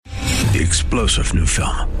The explosive new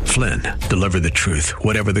film, Flynn, deliver the truth,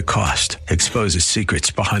 whatever the cost, exposes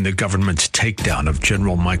secrets behind the government's takedown of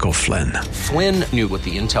General Michael Flynn. Flynn knew what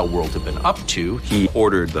the intel world had been up to. He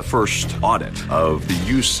ordered the first audit of the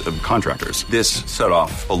use of contractors. This set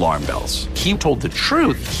off alarm bells. He told the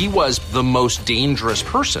truth. He was the most dangerous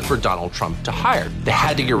person for Donald Trump to hire. They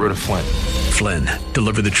had to get rid of Flynn. Flynn,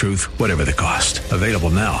 deliver the truth, whatever the cost. Available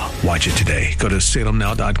now. Watch it today. Go to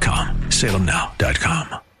salemnow.com.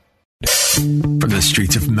 salemnow.com. From the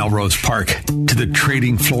streets of Melrose Park to the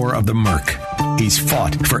trading floor of the Merc, he's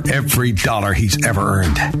fought for every dollar he's ever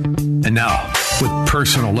earned. And now, with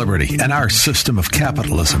personal liberty and our system of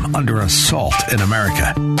capitalism under assault in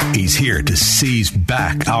America, he's here to seize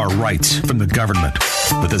back our rights from the government.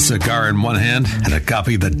 With a cigar in one hand and a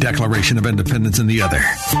copy of the Declaration of Independence in the other,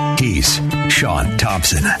 he's Sean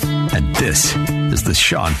Thompson. And this is the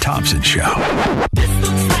Sean Thompson Show. This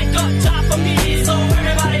looks like a job for me, so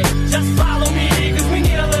everybody just follow me, because we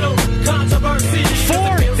need a little controversy.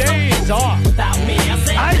 4 days off.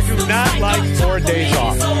 I do not like 4 days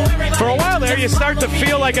off. For a while there, you start to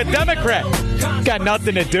feel like a Democrat. Got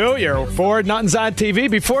nothing to do. You're bored. Nothing's on TV.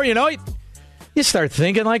 Before you know it, you start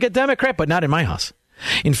thinking like a Democrat, but not in my house.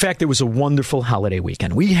 In fact, it was a wonderful holiday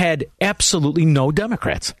weekend. We had absolutely no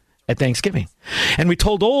Democrats at Thanksgiving. And we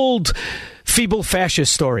told old, feeble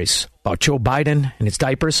fascist stories about Joe Biden and his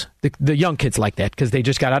diapers. The young kids like that because they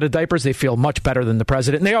just got out of diapers. They feel much better than the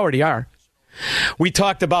president, and they already are. We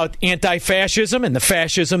talked about anti-fascism and the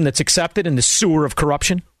fascism that's accepted in the sewer of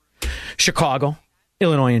corruption. Chicago,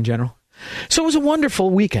 Illinois in general. So it was a wonderful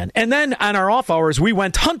weekend. And then on our off hours, we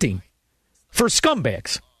went hunting for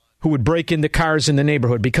scumbags who would break into cars in the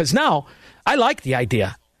neighborhood. Because now I like the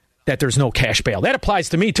idea that there's no cash bail. That applies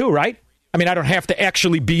to me too, right? I mean, I don't have to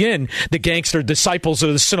actually be in the gangster disciples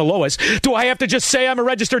of the Sinaloas. Do I have to just say I'm a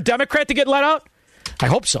registered Democrat to get let out? I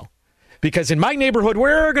hope so. Because in my neighborhood,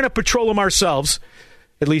 we're going to patrol them ourselves,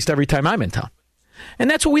 at least every time I'm in town. And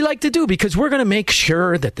that's what we like to do, because we're going to make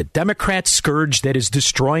sure that the Democrat scourge that is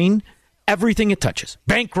destroying everything it touches,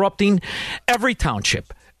 bankrupting every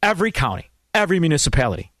township, every county, every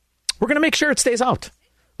municipality, we're going to make sure it stays out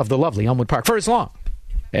of the lovely Elmwood Park for as long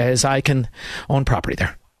as I can own property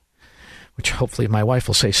there, which hopefully my wife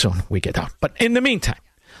will say soon we get out. But in the meantime,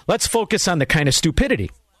 let's focus on the kind of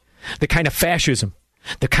stupidity, the kind of fascism,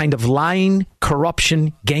 the kind of lying,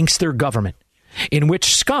 corruption, gangster government in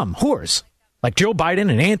which scum, whores, like Joe Biden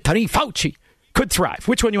and Anthony Fauci could thrive.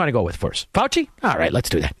 Which one you want to go with first? Fauci? All right, let's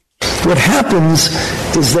do that. What happens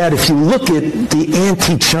is that if you look at the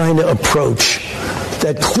anti-China approach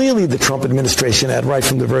that clearly the Trump administration had right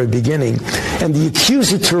from the very beginning, and the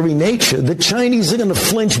accusatory nature, the Chinese are going to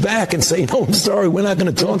flinch back and say, no, I'm sorry, we're not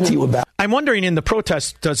going to talk to you about it. I'm wondering in the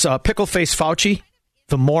protest, does Pickle-Face Fauci,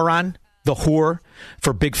 the moron, the whore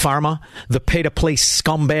for Big Pharma, the pay-to-play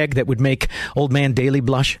scumbag that would make Old Man Daley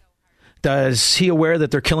blush, does he aware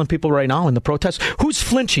that they're killing people right now in the protests? Who's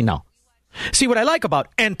flinching now? See, what I like about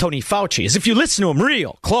Anthony Fauci is if you listen to him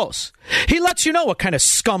real close, he lets you know what kind of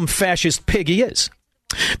scum fascist pig he is.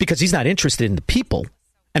 Because he's not interested in the people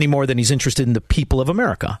any more than he's interested in the people of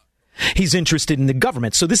America. He's interested in the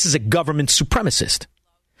government. So this is a government supremacist.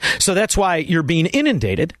 So that's why you're being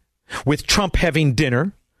inundated with Trump having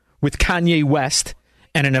dinner with Kanye West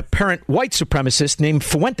and an apparent white supremacist named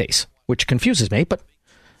Fuentes, which confuses me, but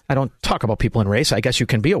I don't talk about people in race. I guess you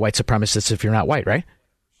can be a white supremacist if you're not white, right?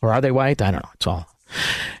 Or are they white? I don't know. It's all.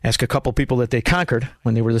 Ask a couple people that they conquered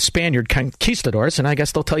when they were the Spaniard conquistadors, and I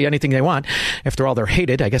guess they'll tell you anything they want. After all, they're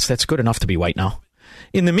hated. I guess that's good enough to be white now.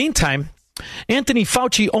 In the meantime, Anthony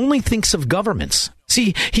Fauci only thinks of governments.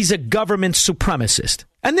 See, he's a government supremacist.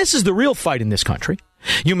 And this is the real fight in this country.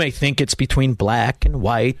 You may think it's between black and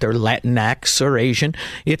white or Latinx or Asian.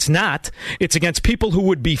 It's not. It's against people who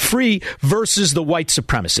would be free versus the white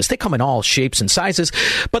supremacists. They come in all shapes and sizes,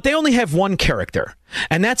 but they only have one character,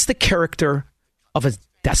 and that's the character of a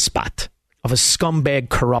despot, of a scumbag,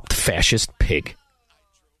 corrupt, fascist pig.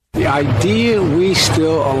 The idea we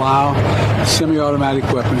still allow semi-automatic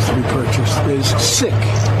weapons to be purchased is sick.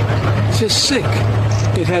 It's just sick.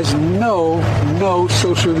 It has no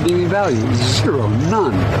social redeeming value. Zero.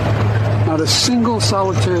 None. Not a single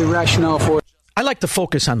solitary rationale for it. I like to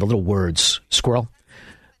focus on the little words, Squirrel.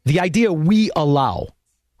 The idea we allow.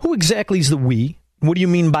 Who exactly is the we? What do you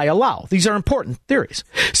mean by allow? These are important theories.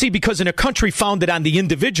 See, because in a country founded on the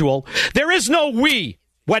individual, there is no we,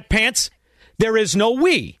 wet pants. There is no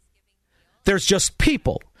we. There's just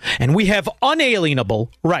people. And we have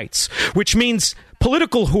unalienable rights, which means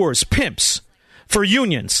political whores, pimps, for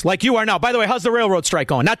unions like you are now. By the way, how's the railroad strike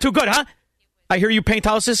going? Not too good, huh? I hear you paint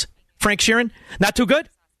houses, Frank Sheeran. Not too good?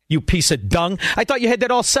 You piece of dung. I thought you had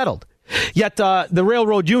that all settled. Yet the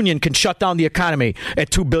railroad union can shut down the economy at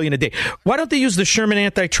 $2 billion a day. Why don't they use the Sherman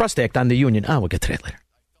Antitrust Act on the union? We'll get to that later.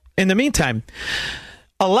 In the meantime,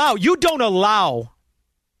 you don't allow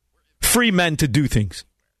free men to do things.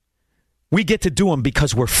 We get to do them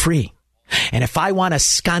because we're free. And if I want to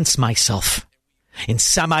sconce myself in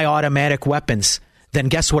semi-automatic weapons, then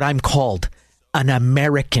guess what I'm called? An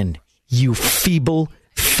American, you feeble,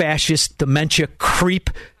 fascist, dementia creep.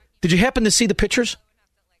 Did you happen to see the pictures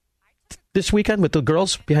this weekend with the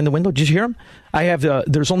girls behind the window? Did you hear them? I have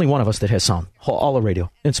there's only one of us that has sound. All the radio.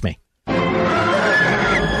 It's me.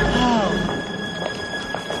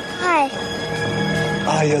 Hi.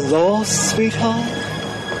 Are you lost, sweetheart?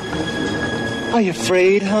 Are you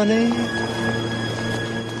afraid, honey?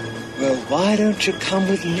 Well, why don't you come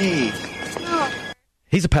with me?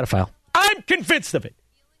 He's a pedophile. I'm convinced of it.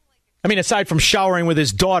 I mean, aside from showering with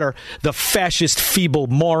his daughter, the fascist, feeble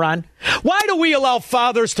moron. Why do we allow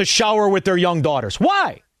fathers to shower with their young daughters?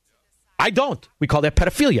 Why? I don't. We call that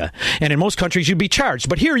pedophilia. And in most countries, you'd be charged.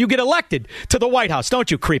 But here, you get elected to the White House, don't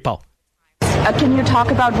you, creepo? Can you talk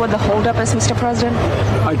about what the holdup is, Mr. President?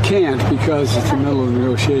 I can't because it's the middle of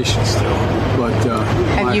negotiations still. But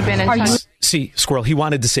have you been in touch? See, Squirrel, he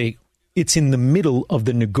wanted to say it's in the middle of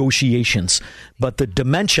the negotiations, but the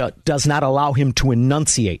dementia does not allow him to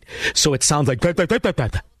enunciate. So it sounds like...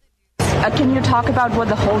 Can you talk about what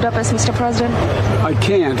the holdup is, Mr. President? I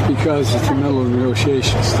can't because it's the middle of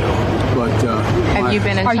negotiations still. But have you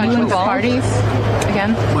been in touch with the parties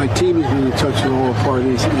again? My team has been in touch with all the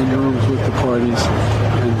parties, in rooms with the parties,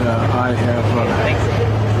 and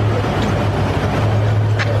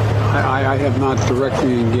I have not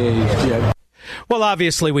directly engaged yet. Well,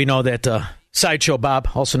 obviously, we know that Sideshow Bob,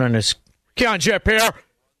 also known as Kian Pierre,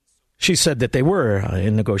 she said that they were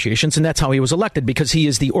in negotiations, and that's how he was elected, because he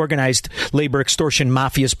is the organized labor extortion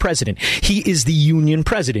mafia's president. He is the union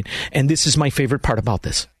president, and this is my favorite part about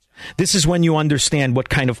this. This is when you understand what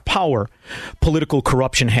kind of power political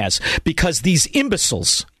corruption has, because these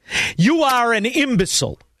imbeciles, you are an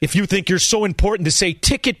imbecile if you think you're so important to say,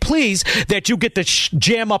 ticket please, that you get to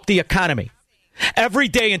jam up the economy every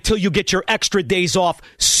day until you get your extra days off,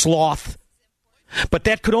 sloth. But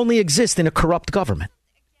that could only exist in a corrupt government,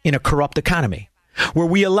 in a corrupt economy, where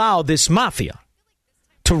we allow this mafia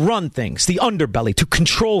to run things, the underbelly, to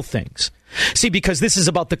control things. See, because this is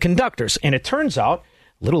about the conductors. And it turns out,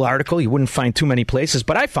 little article you wouldn't find too many places,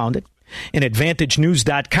 but I found it in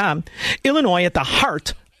AdvantageNews.com. Illinois at the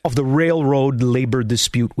heart of the railroad labor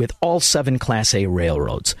dispute with all 7 Class A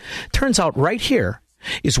railroads. Turns out right here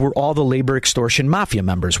is where all the labor extortion mafia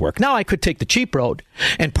members work. Now, I could take the cheap road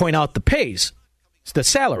and point out the pays, the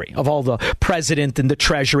salary of all the president and the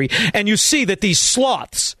treasury, and you see that these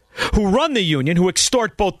sloths who run the union, who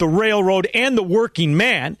extort both the railroad and the working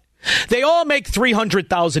man, they all make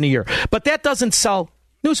 $300,000 a year. But that doesn't sell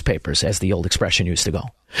newspapers, as the old expression used to go.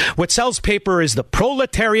 What sells paper is the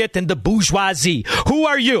proletariat and the bourgeoisie. Who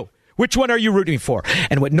are you? Which one are you rooting for?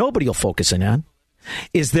 And what nobody will focus in on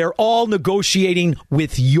is they're all negotiating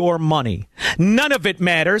with your money. None of it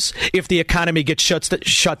matters if the economy gets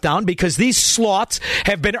shut down, because these sloths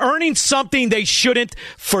have been earning something they shouldn't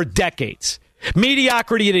for decades.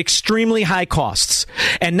 Mediocrity at extremely high costs.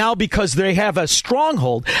 And now, because they have a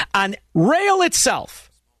stronghold on rail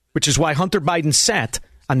itself, which is why Hunter Biden sat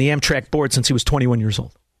on the Amtrak board since he was 21 years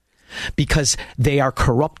old. Because they are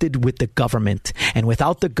corrupted with the government. And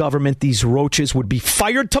without the government, these roaches would be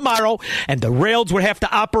fired tomorrow, and the rails would have to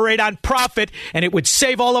operate on profit, and it would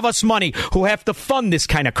save all of us money who have to fund this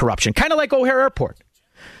kind of corruption. Kind of like O'Hare Airport.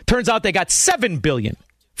 Turns out they got $7 billion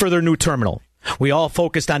for their new terminal. We all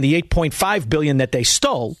focused on the $8.5 billion that they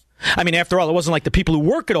stole. I mean, after all, it wasn't like the people who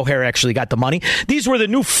work at O'Hare actually got the money. These were the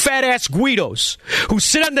new fat-ass Guidos who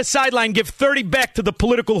sit on the sideline, give 30 back to the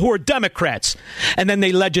political who are Democrats, and then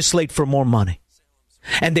they legislate for more money.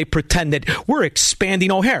 And they pretend that we're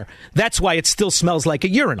expanding O'Hare. That's why it still smells like a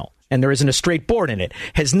urinal, and there isn't a straight board in it.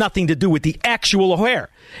 It has nothing to do with the actual O'Hare.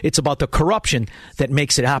 It's about the corruption that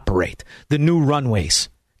makes it operate. The new runways.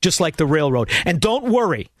 Just like the railroad. And don't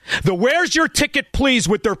worry, the Where's Your Ticket Please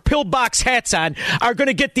with their pillbox hats on are going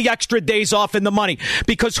to get the extra days off and the money.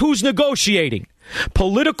 Because who's negotiating?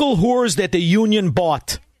 Political whores that the union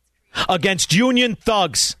bought against union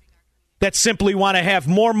thugs that simply want to have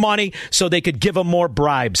more money so they could give them more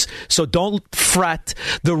bribes. So don't fret.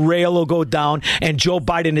 The rail will go down, and Joe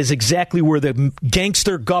Biden is exactly where the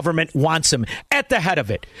gangster government wants him, at the head of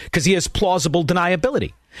it, because he has plausible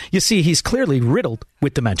deniability. You see, he's clearly riddled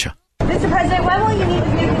with dementia. Mr. President, when will you meet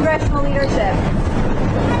with new congressional leadership?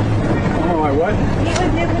 Oh, I what? Meet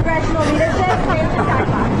with new congressional leadership?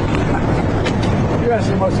 You ask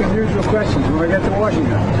the most unusual questions when I get to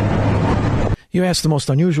Washington. You ask the most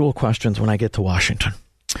unusual questions when I get to Washington.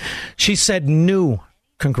 She said new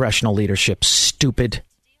congressional leadership. Stupid.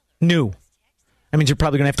 New. That means you're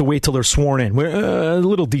probably going to have to wait till they're sworn in.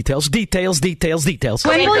 Little details. When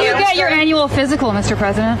will you get your annual physical, Mr.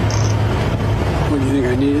 President? What do you think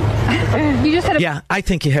I need it? You just had Yeah, I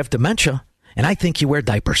think you have dementia, and I think you wear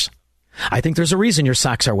diapers. I think there's a reason your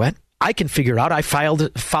socks are wet. I can figure out I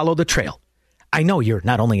follow the trail. I know you're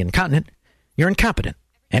not only incontinent, you're incompetent.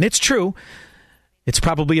 And it's true. It's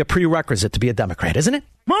probably a prerequisite to be a Democrat, isn't it?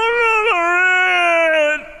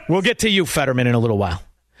 We'll get to you, Fetterman, in a little while.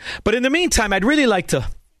 But in the meantime, I'd really like to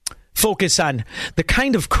focus on the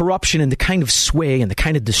kind of corruption and the kind of sway and the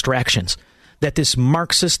kind of distractions that this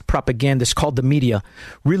Marxist propagandist called the media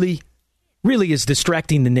really is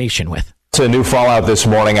distracting the nation with. It's a new fallout this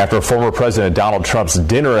morning after former President Donald Trump's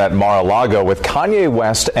dinner at Mar-a-Lago with Kanye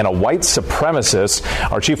West and a white supremacist.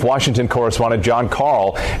 Our chief Washington correspondent, John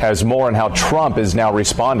Carl, has more on how Trump is now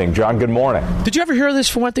responding. John, good morning. Did you ever hear of this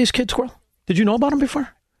Fuentes kid, Squirrel? Did you know about him before?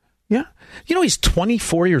 Yeah. You know, he's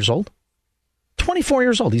 24 years old. 24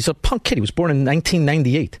 years old. He's a punk kid. He was born in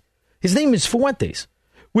 1998. His name is Fuentes,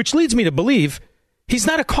 which leads me to believe he's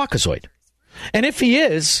not a Caucasoid. And if he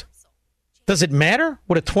is, does it matter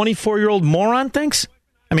what a 24-year-old moron thinks?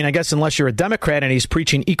 I mean, I guess unless you're a Democrat and he's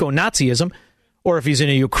preaching eco-Nazism, or if he's in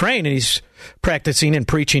Ukraine and he's practicing and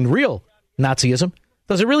preaching real Nazism,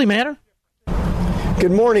 does it really matter?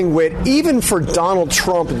 Good morning, Whit. Even for Donald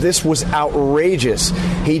Trump, this was outrageous.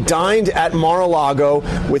 He dined at Mar-a-Lago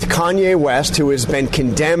with Kanye West, who has been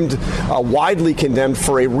condemned, widely condemned,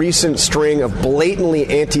 for a recent string of blatantly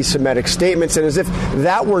anti-Semitic statements. And as if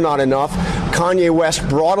that were not enough, Kanye West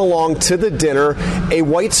brought along to the dinner a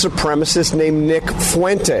white supremacist named Nick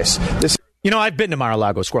Fuentes. I've been to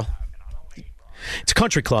Mar-a-Lago, Squirrel. It's a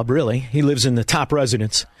country club, really. He lives in the top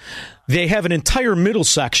residence. They have an entire middle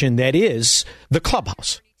section that is the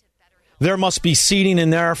clubhouse. There must be seating in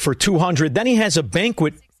there for 200. Then he has a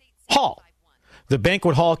banquet hall. The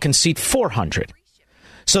banquet hall can seat 400.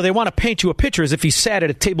 So they want to paint you a picture as if he sat at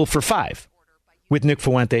a table for 5 with Nick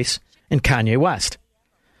Fuentes and Kanye West,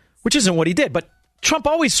 which isn't what he did. But Trump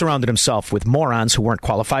always surrounded himself with morons who weren't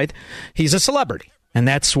qualified. He's a celebrity, and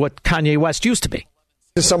that's what Kanye West used to be.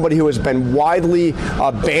 This is somebody who has been widely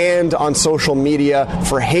banned on social media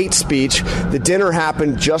for hate speech. The dinner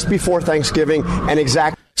happened just before Thanksgiving, and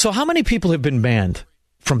So how many people have been banned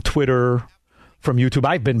from Twitter, from YouTube?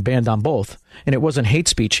 I've been banned on both, and it wasn't hate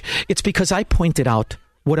speech. It's because I pointed out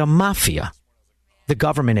what a mafia the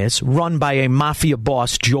government is, run by a mafia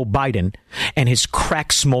boss, Joe Biden, and his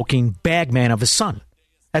crack-smoking bagman of a son.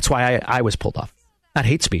 That's why I was pulled off. Not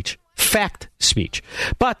hate speech, fact speech.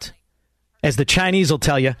 But as the Chinese will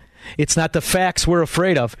tell you, it's not the facts we're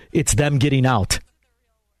afraid of, it's them getting out.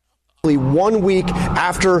 1 week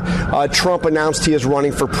after Trump announced he is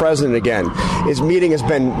running for president again. His meeting has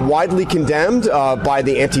been widely condemned by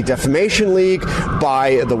the Anti-Defamation League,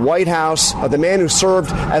 by the White House. The man who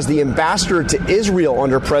served as the ambassador to Israel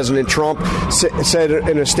under President Trump said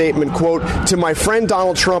in a statement, quote, "To my friend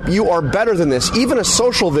Donald Trump, you are better than this. Even a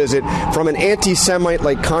social visit from an anti-Semite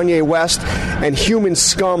like Kanye West and human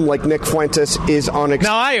scum like Nick Fuentes is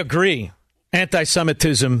unacceptable." Now, I agree.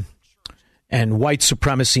 Anti-Semitism and white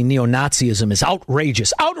supremacy, neo-Nazism is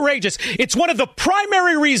outrageous. Outrageous. It's one of the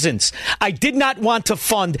primary reasons I did not want to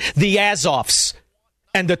fund the Azovs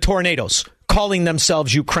and the Tornadoes, calling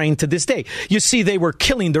themselves Ukraine to this day. You see, they were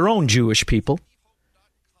killing their own Jewish people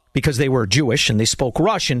because they were Jewish and they spoke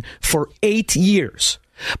Russian for 8 years.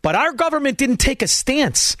 But our government didn't take a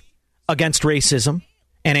stance against racism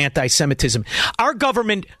and anti-Semitism. Our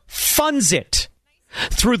government funds it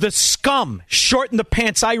through the scum,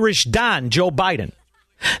 short-in-the-pants Irish Don, Joe Biden.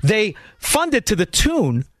 They fund it to the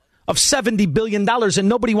tune of $70 billion, and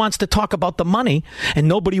nobody wants to talk about the money, and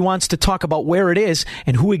nobody wants to talk about where it is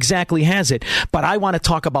and who exactly has it. But I want to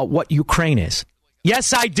talk about what Ukraine is.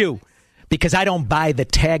 Yes, I do, because I don't buy the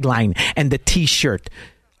tagline and the T-shirt.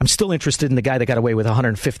 I'm still interested in the guy that got away with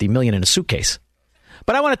 $150 million in a suitcase.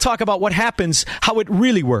 But I want to talk about what happens, how it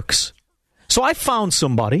really works. So I found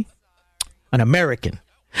somebody, an American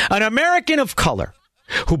of color,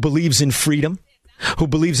 who believes in freedom, who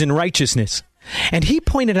believes in righteousness. And he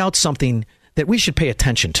pointed out something that we should pay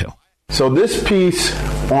attention to. So this piece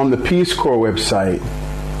on the Peace Corps website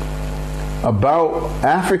about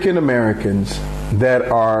African Americans that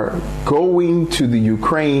are going to the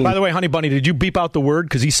Ukraine. By the way, Honey Bunny, did you beep out the word?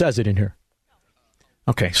 Because he says it in here.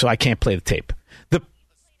 Okay, so I can't play the tape.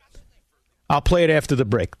 I'll play it after the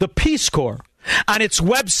break. The Peace Corps on its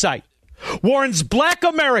website warns black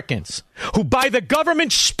Americans who buy the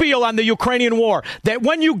government spiel on the Ukrainian war that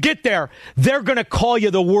when you get there, they're going to call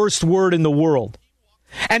you the worst word in the world.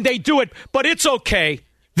 And they do it, but it's okay.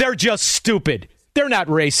 They're just stupid. They're not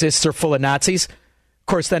racists or full of Nazis. Of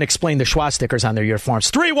course, then explain the schwastickers on their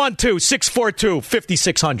uniforms.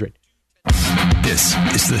 312-642-5600. This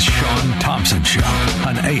is the Sean Thompson Show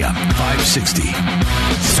on AM 560.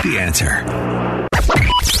 The Answer.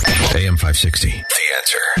 AM 560. The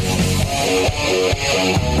Answer.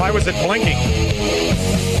 Why was it blinking?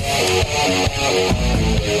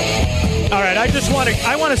 All right,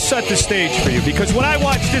 I want to set the stage for you, because when I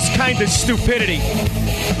watch this kind of stupidity,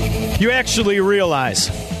 you actually realize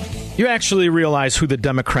who the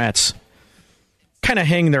Democrats kind of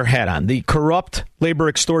hang their hat on. The corrupt labor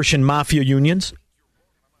extortion mafia unions,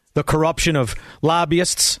 the corruption of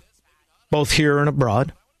lobbyists, both here and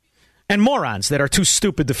abroad, and morons that are too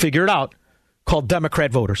stupid to figure it out, called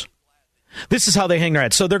Democrat voters. This is how they hang their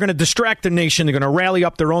hat. So they're going to distract the nation. They're going to rally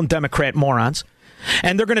up their own Democrat morons.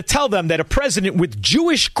 And they're going to tell them that a president with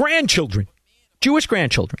Jewish grandchildren, whose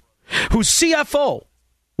CFO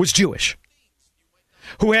was Jewish,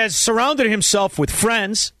 who has surrounded himself with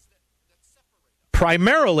friends,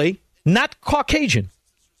 primarily not Caucasian,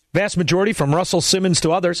 vast majority from Russell Simmons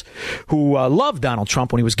to others, who loved Donald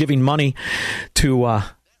Trump when he was giving money to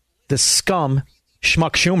the scum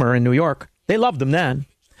Schmuck Schumer in New York. They loved him then.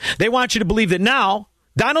 They want you to believe that now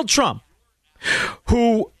Donald Trump,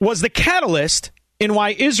 who was the catalyst in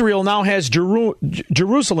why Israel now has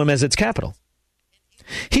Jerusalem as its capital,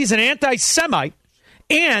 he's an anti-Semite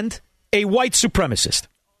and a white supremacist.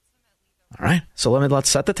 All right, so let's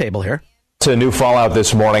set the table here. It's a new fallout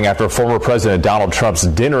this morning after former President Donald Trump's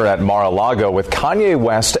dinner at Mar-a-Lago with Kanye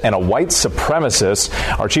West and a white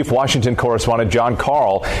supremacist. Our chief Washington correspondent, John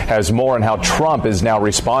Karl, has more on how Trump is now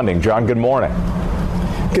responding. John, good morning.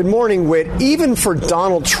 Good morning, Whit. Even for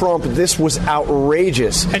Donald Trump, this was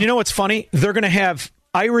outrageous. And you know what's funny? They're going to have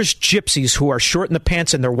Irish gypsies who are short in the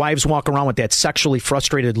pants and their wives walk around with that sexually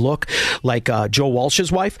frustrated look like Joe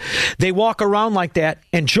Walsh's wife. They walk around like that.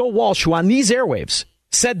 And Joe Walsh, who on these airwaves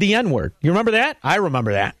said the N-word. You remember that? I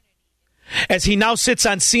remember that. As he now sits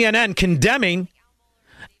on CNN condemning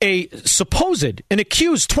an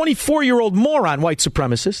accused 24-year-old moron, white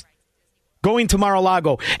supremacist, going to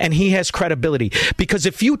Mar-a-Lago, and he has credibility. Because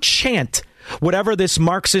if you chant whatever this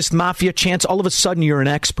Marxist mafia chants, all of a sudden you're an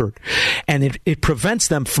expert. And it prevents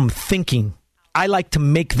them from thinking. I like to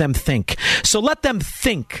make them think. So let them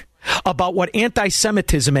think about what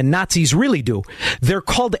anti-Semitism and Nazis really do. They're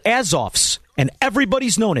called Azovs, and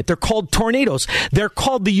everybody's known it. They're called tornadoes. They're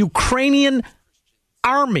called the Ukrainian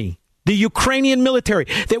army, the Ukrainian military,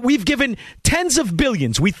 that we've given tens of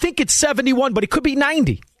billions. We think it's 71, but it could be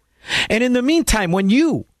 90. And in the meantime, when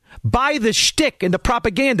you buy the shtick and the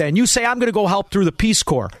propaganda and you say, I'm going to go help through the Peace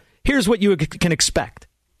Corps, here's what you can expect.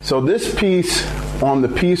 So this piece on the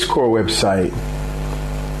Peace Corps website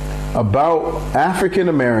about African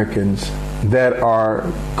Americans that are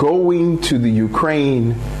going to the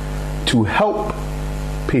Ukraine to help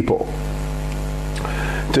people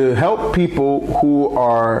who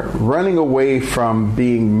are running away from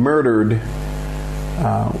being murdered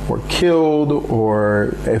or killed,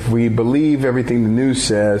 or if we believe everything the news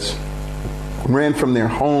says, ran from their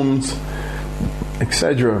homes,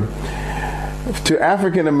 etc. To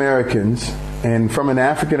African Americans, and from an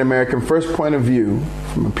African American first point of view,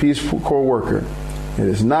 from a Peace Corps worker, it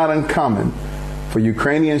is not uncommon for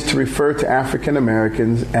Ukrainians to refer to African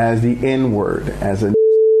Americans as the N-word, as a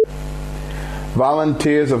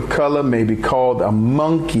volunteers of color may be called a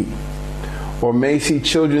monkey, or may see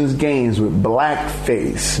children's games with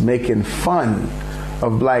blackface, making fun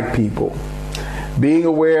of black people. Being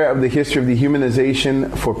aware of the history of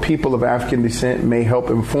dehumanization for people of African descent may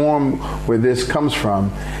help inform where this comes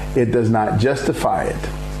from. It does not justify it.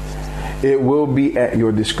 It will be at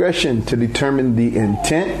your discretion to determine the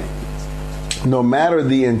intent. No matter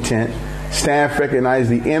the intent, staff recognize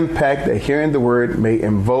the impact that hearing the word may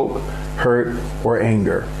invoke, hurt, or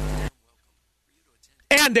anger.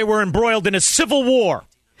 And they were embroiled in a civil war,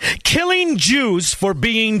 killing Jews for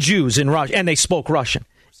being Jews in Russia. And they spoke Russian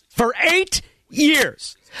for 8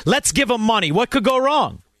 years. Let's give them money. What could go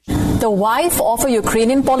wrong? The wife of a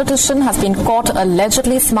Ukrainian politician has been caught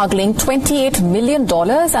allegedly smuggling $28 million and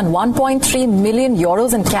 1.3 million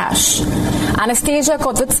euros in cash. Anastasia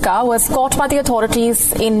Kotvitska was caught by the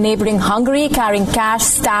authorities in neighboring Hungary carrying cash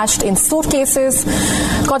stashed in suitcases.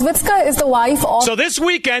 Kotvitska is the wife of... So this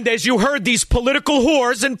weekend, as you heard these political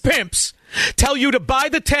whores and pimps tell you to buy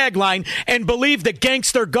the tagline and believe the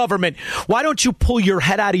gangster government, why don't you pull your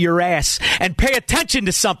head out of your ass and pay attention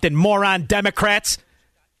to something, moron Democrats?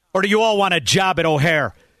 Or do you all want a job at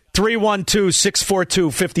O'Hare?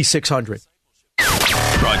 312-642-5600.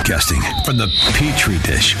 Broadcasting from the petri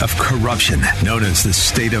dish of corruption known as the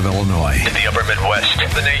state of Illinois. In the upper Midwest,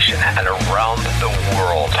 the nation, and around the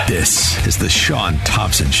world. This is the Sean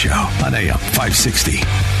Thompson Show on AM 560.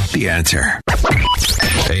 The Answer.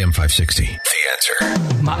 AM 560. The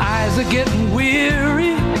Answer. My eyes are getting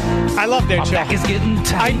weary. I love that show. My back is getting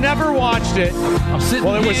tight. I never watched it. I'm sitting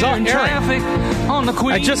was here in airing. traffic on the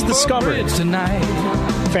Queen I just discovered it tonight.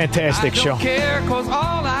 Fantastic show.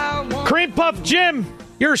 Cream Puff Jim,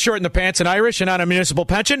 you're short in the pants and Irish and on a municipal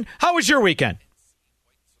pension. How was your weekend?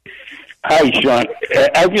 Hi, Sean.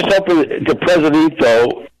 I'm just hoping the president,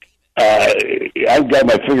 though, I've got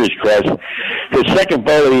my fingers crossed. The second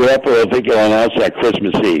vote of the apple, I think he'll announce on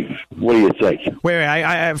Christmas Eve. What do you think? Wait,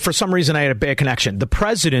 I for some reason I had a bad connection. The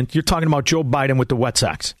president, you're talking about Joe Biden with the Red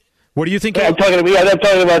Sox. What do you think? I'm talking about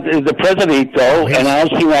the president, though,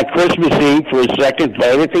 announcing on Christmas Eve for his second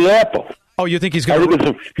vote at the apple. Oh, you think he's going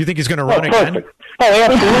to? You think he's going to run again? Oh,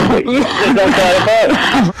 absolutely. There's no doubt about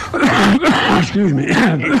it. Excuse me.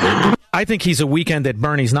 I think he's a weekend at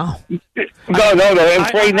Bernie's now. No, I'm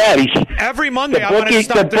afraid not. Every Monday, I want to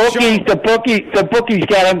stop the show. The bookies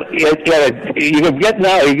got him. You can get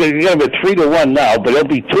now. You can get him at 3-1 now, but it'll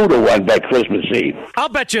be 2-1 by Christmas Eve. I'll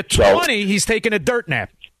bet you 20 he's taking a dirt nap.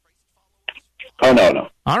 Oh, no.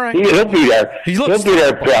 All right. He'll be there. He'll be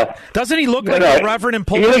there, pal. Doesn't he look like a Reverend in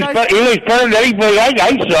Poltergeist? He looks better than anybody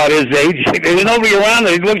I saw at his age. There's nobody around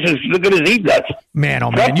that look at his heat nuts. Man,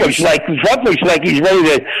 oh, man. Trump looks like he's ready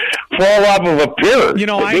to fall off of a pier. You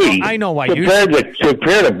know, I know why you say that.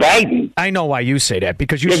 Compared to Biden. I know why you say that,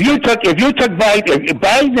 because if you took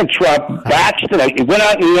Biden and Trump boxed tonight, you went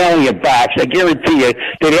out and yelled at box, I guarantee you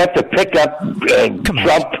they'd have to pick up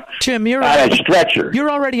Trump Jim, you're on a stretcher.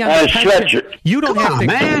 You're already on a stretcher. You don't have to,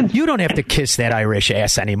 man. You don't have to kiss that Irish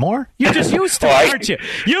ass anymore. You're just used to it, aren't you?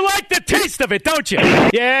 You like the taste of it, don't you?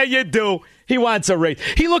 Yeah, you do. He wants a raise.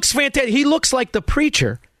 He looks fantastic. He looks like the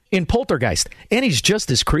preacher in Poltergeist, and he's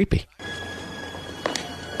just as creepy.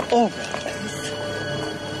 All right.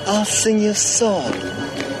 I'll sing you a song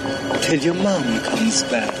till your mom comes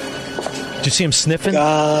back. Did you see him sniffing?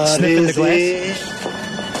 Sniffing the glass?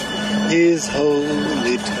 His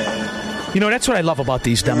holy tale. You know, that's what I love about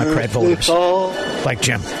these Democrat voters, like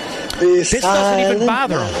Jim. This doesn't even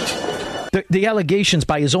bother him. The allegations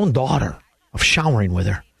by his own daughter of showering with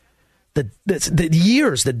her, the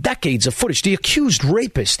years, the decades of footage, the accused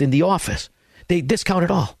rapist in the office, they discount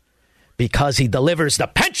it all because he delivers the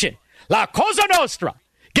pension. La Cosa Nostra.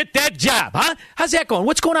 Get that job, huh? How's that going?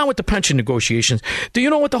 What's going on with the pension negotiations? Do you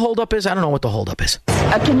know what the holdup is? I don't know what the holdup is.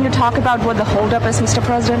 Can you talk about what the holdup is, Mr.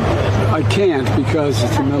 President? I can't because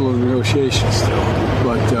it's the middle of negotiations still.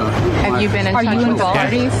 But have you been in touch with the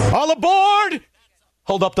parties? All aboard!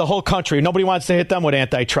 Hold up the whole country. Nobody wants to hit them with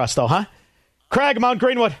antitrust, though, huh? Craig, Mount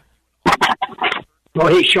Greenwood. Oh,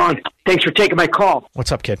 hey, Sean. Thanks for taking my call.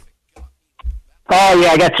 What's up, kid? Oh, yeah,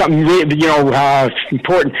 I got something,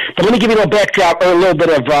 important. But let me give you a little backdrop, or a little bit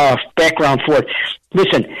of background for it.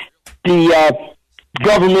 Listen, the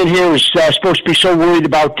government here is supposed to be so worried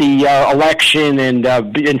about the election and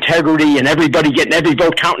integrity and everybody getting every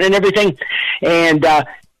vote counting and everything. And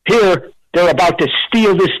here, they're about to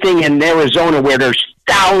steal this thing in Arizona where there's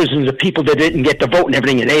thousands of people that didn't get to vote and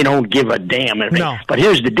everything, and they don't give a damn. No. But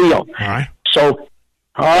here's the deal. All right. So,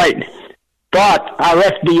 all right. But our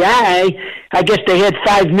FBI, I guess they had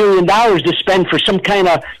 $5 million to spend for some kind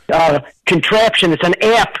of contraption. It's an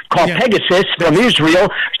app called Pegasus from Israel,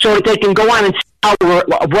 so that they can go on and see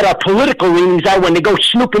what our political leanings are when they go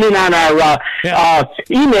snooping in on our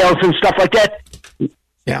emails and stuff like that.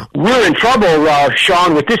 Yeah, we're in trouble,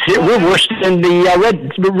 Sean. With this, we're worse than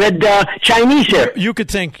the red Chinese here. You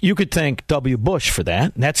could thank W. Bush for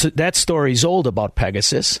that. That story's old about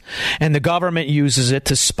Pegasus, and the government uses it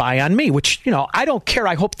to spy on me. Which I don't care.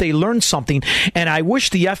 I hope they learn something, and I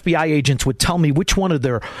wish the FBI agents would tell me which one of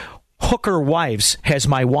their hooker wives has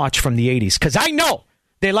my watch from the '80s, because I know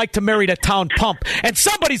they like to marry the town pump, and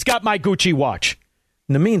somebody's got my Gucci watch.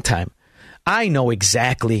 In the meantime, I know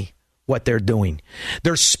exactly what they're doing.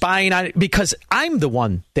 They're spying on it because I'm the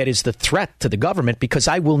one that is the threat to the government, because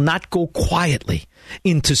I will not go quietly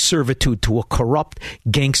into servitude to a corrupt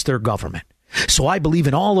gangster government. So I believe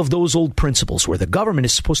in all of those old principles where the government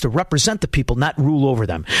is supposed to represent the people, not rule over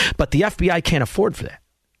them. But the FBI can't afford for that,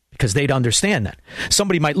 because they'd understand that.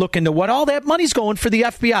 Somebody might look into what all that money's going for the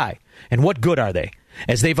FBI, and what good are they,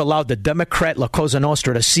 as they've allowed the Democrat La Cosa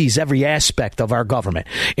Nostra to seize every aspect of our government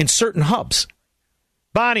in certain hubs.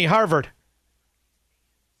 Bonnie, Harvard.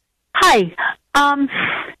 Hi.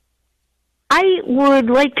 I would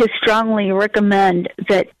like to strongly recommend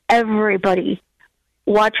that everybody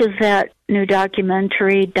watches that new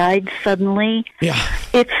documentary, Died Suddenly. Yeah.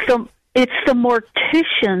 It's the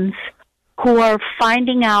morticians who are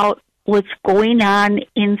finding out what's going on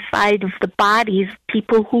inside of the bodies of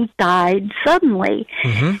people who died suddenly.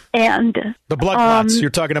 Mm-hmm. And the blood clots. You're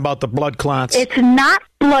talking about the blood clots. It's not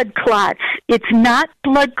blood clots. It's not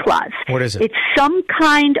blood clots. What is it? It's some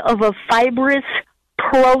kind of a fibrous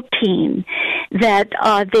protein that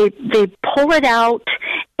they pull it out,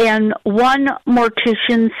 and one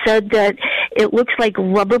mortician said that it looks like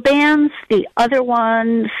rubber bands. The other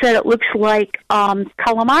one said it looks like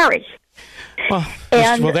calamari. Well,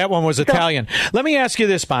 that one was Italian. Let me ask you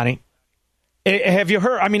this, Bonnie. Have you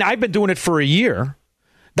heard? I mean, I've been doing it for a year.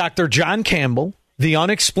 Dr. John Campbell, the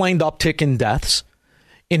unexplained uptick in deaths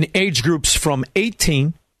in age groups from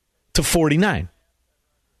 18 to 49,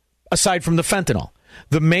 aside from the fentanyl.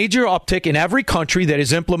 The major uptick in every country that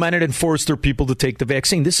has implemented and forced their people to take the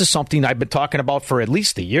vaccine. This is something I've been talking about for at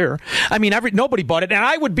least a year. I mean, nobody bought it. And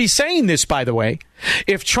I would be saying this, by the way,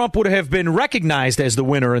 if Trump would have been recognized as the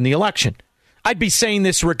winner in the election. I'd be saying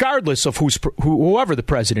this regardless of whoever the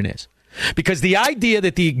president is. Because the idea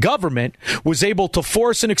that the government was able to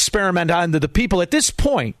force an experiment onto the people at this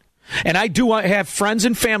point, and I do have friends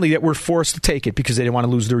and family that were forced to take it because they didn't want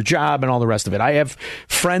to lose their job and all the rest of it. I have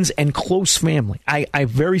friends and close family. I'm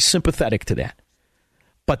very sympathetic to that.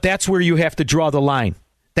 But that's where you have to draw the line.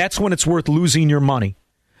 That's when it's worth losing your money.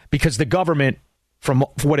 Because the government, from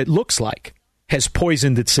what it looks like, has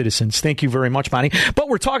poisoned its citizens. Thank you very much, Bonnie. But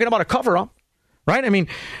we're talking about a cover-up. Right? I mean,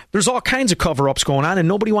 there's all kinds of cover-ups going on, and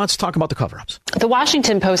nobody wants to talk about the cover-ups. The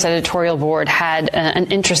Washington Post editorial board had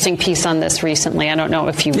an interesting piece on this recently. I don't know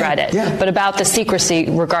if you read it, but about the secrecy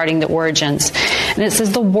regarding the origins. And it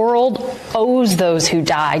says the world owes those who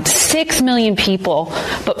died, 6 million people,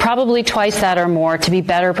 but probably twice that or more, to be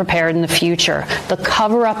better prepared in the future. The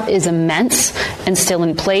cover-up is immense and still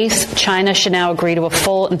in place. China should now agree to a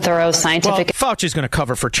full and thorough scientific... Well, Fauci's going to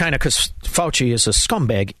cover for China because Fauci is a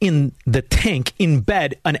scumbag in the tank, in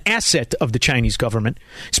bed, an asset of the Chinese government.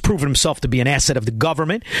 He's proven himself to be an asset of the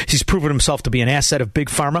government. He's proven himself to be an asset of Big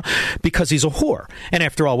Pharma because he's a whore. And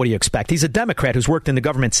after all, what do you expect? He's a Democrat who's worked in the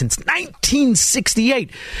government since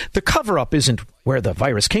 1968. The cover-up isn't where the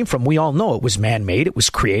virus came from. We all know it was man-made. It was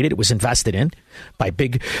created. It was invested in by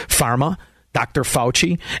Big Pharma, Dr.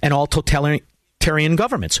 Fauci, and all totalitarian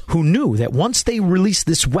governments who knew that once they released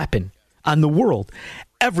this weapon on the world,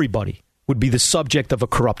 everybody would be the subject of a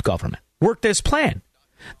corrupt government. Worked as planned.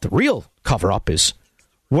 The real cover-up is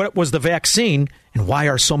what was the vaccine and why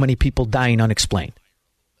are so many people dying unexplained?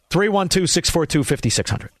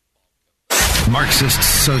 312-642-5600. Marxists,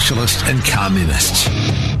 socialists, and communists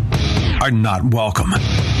are not welcome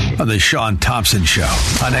on the Sean Thompson Show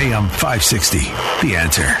on AM 560. The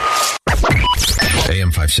Answer.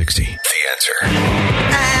 AM 560. The Answer.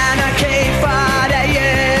 Anarchy for the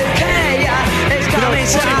UK is coming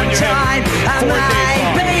sometime.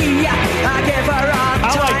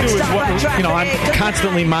 All I do is I'm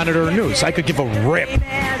constantly monitoring news. I could give a rip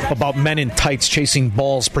about men in tights chasing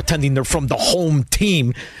balls, pretending they're from the home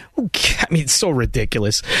team. I mean, it's so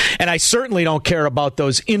ridiculous. And I certainly don't care about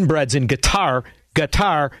those inbreds in guitar,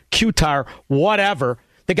 Q-tar, whatever.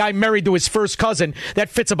 The guy married to his first cousin. That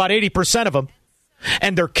fits about 80% of them.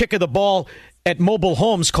 And their kick of the ball at mobile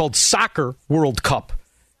homes called Soccer World Cup.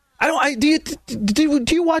 Do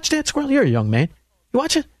you watch that, Squirrel? You're a young man. You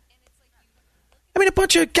watch it? I mean, a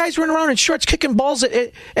bunch of guys running around in shorts kicking balls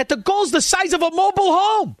at the goals the size of a mobile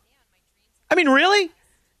home. I mean, really?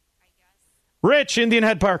 Rich, Indian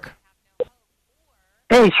Head Park.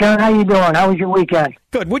 Hey, Sean, how you doing? How was your weekend?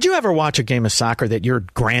 Good. Would you ever watch a game of soccer that your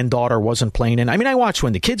granddaughter wasn't playing in? I mean, I watched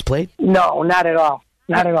when the kids played. No, not at all.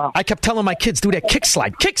 Not at all. I kept telling my kids, do that kick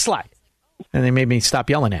slide. And they made me stop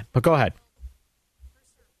yelling at. But go ahead.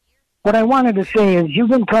 What I wanted to say is you've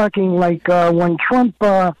been talking like when Trump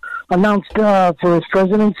announced for his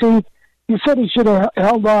presidency, you said he should have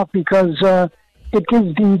held off because it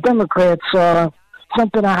gives the Democrats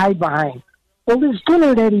something to hide behind. Well, this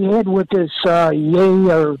dinner that he had with this Ye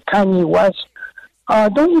or Kanye West,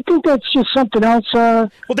 don't you think that's just something else? Well,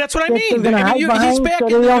 that's what I mean. He's back so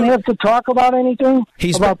they don't have to talk about anything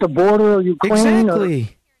about the border or Ukraine.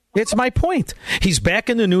 Exactly. It's my point. He's back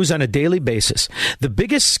in the news on a daily basis. The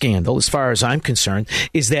biggest scandal, as far as I'm concerned,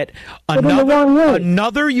 is that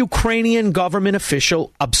another Ukrainian government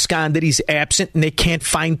official absconded. He's absent, and they can't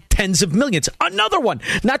find tens of millions. Another one,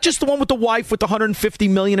 not just the one with the wife with the $150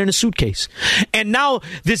 million in a suitcase. And now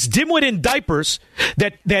this dimwit in diapers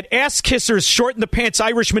that ass kissers, short in the pants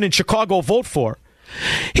Irishman in Chicago vote for.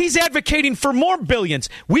 He's advocating for more billions.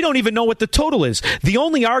 We don't even know what the total is. The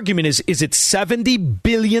only argument is it $70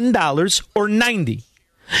 billion or 90?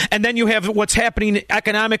 And then you have what's happening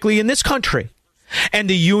economically in this country. And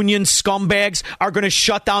the union scumbags are going to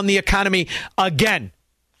shut down the economy again.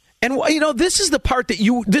 And, this is the part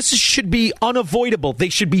that this should be unavoidable. They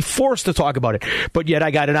should be forced to talk about it. But yet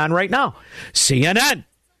I got it on right now. CNN,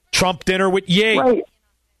 Trump dinner with Ye. Right.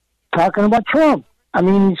 Talking about Trump. I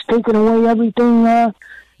mean, he's taken away everything.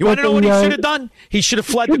 You want to know what he should have done? He should have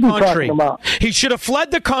fled the country. He should have fled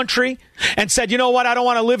the country and said, you know what? I don't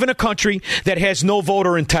want to live in a country that has no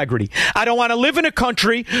voter integrity. I don't want to live in a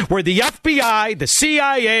country where the FBI, the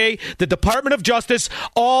CIA, the Department of Justice,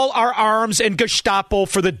 all are arms and Gestapo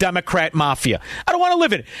for the Democrat mafia. I don't want to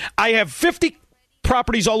live in it. I have 50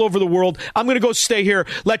 properties all over the world. I'm going to go stay here.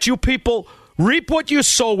 Let you people reap what you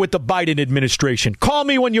sow with the Biden administration. Call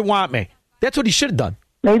me when you want me. That's what he should have done.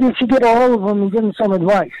 Maybe you should get a hold of him and give him some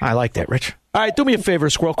advice. I like that, Rich. All right, do me a favor,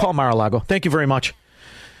 Squirrel. Call Mar-a-Lago. Thank you very much.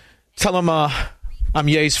 Tell him I'm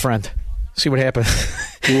Ye's friend. See what happens.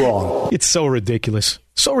 Wrong. It's so ridiculous.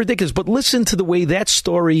 So ridiculous. But listen to the way that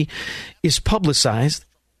story is publicized.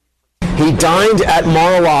 He dined at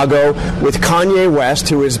Mar-a-Lago with Kanye West,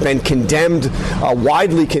 who has been condemned,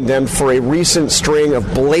 widely condemned, for a recent string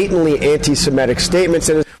of blatantly anti-Semitic statements.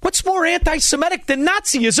 And what's more anti-Semitic than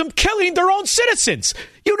Nazism killing their own citizens?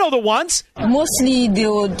 You know the ones. Mostly they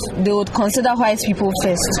would consider white people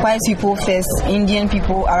first. White people first, Indian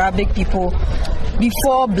people, Arabic people,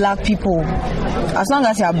 before black people. As long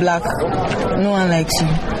as you are black, no one likes you.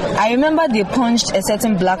 I remember they punched a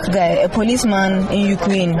certain black guy, a policeman in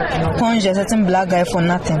Ukraine, punched a certain black guy for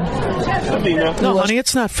nothing. No, honey,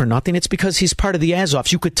 it's not for nothing. It's because he's part of the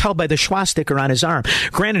Azovs. You could tell by the swastika on his arm.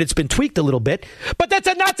 Granted, it's been tweaked a little bit, but that's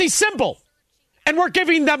a Nazi symbol. And we're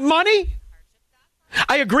giving them money?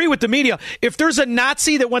 I agree with the media. If there's a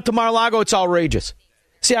Nazi that went to Mar-a-Lago, it's outrageous.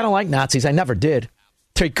 See, I don't like Nazis. I never did.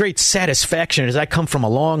 To great satisfaction as I come from a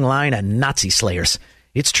long line of Nazi slayers.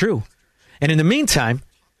 It's true. And in the meantime,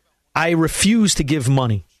 I refuse to give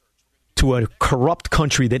money to a corrupt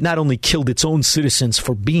country that not only killed its own citizens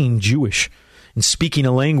for being Jewish and speaking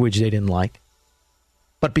a language they didn't like,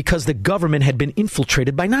 but because the government had been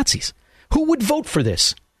infiltrated by Nazis. Who would vote for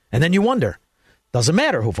this? And then you wonder, doesn't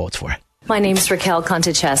matter who votes for it. My name is Raquel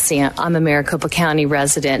Contechesi. I'm a Maricopa County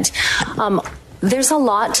resident. There's a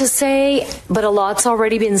lot to say, but a lot's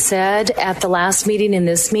already been said at the last meeting and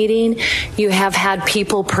this meeting. You have had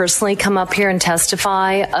people personally come up here and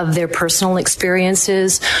testify of their personal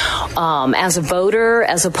experiences as a voter,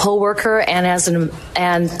 as a poll worker, and as an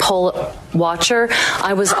poll watcher.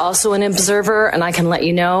 I was also an observer, and I can let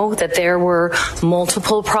you know that there were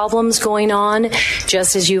multiple problems going on,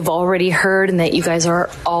 just as you've already heard and that you guys are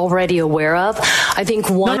already aware of. I think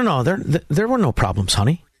one... No. There were no problems,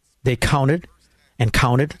 honey. They counted and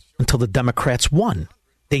counted until the Democrats won.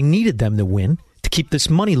 They needed them to win to keep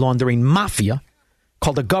this money laundering mafia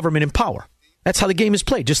called a government in power. That's how the game is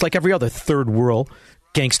played, just like every other third world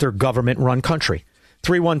gangster government run country.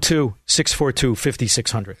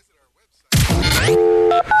 312-642-5600.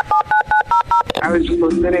 I was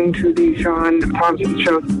listening to the Sean Thompson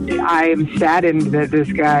show. I'm saddened that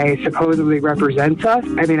this guy supposedly represents us.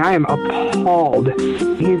 I mean, I am appalled.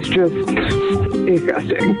 He's just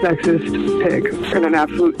disgusting, sexist pig, and an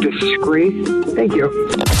absolute disgrace. Thank you.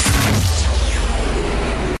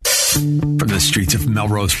 From the streets of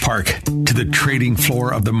Melrose Park to the trading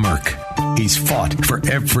floor of the Merc, he's fought for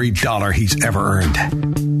every dollar he's ever earned.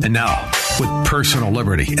 And now, with personal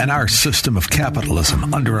liberty and our system of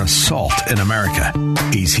capitalism under assault in America,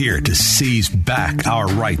 he's here to seize back our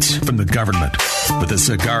rights from the government. With a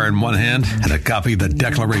cigar in one hand and a copy of the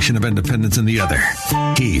Declaration of Independence in the other,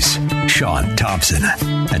 he's Sean Thompson.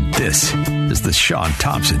 And this is the Sean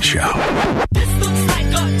Thompson Show. This looks like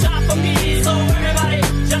a job for me, so everybody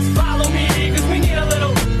just follow me, because we need a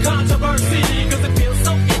little controversy, because it feels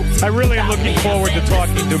so empty. I really am looking forward to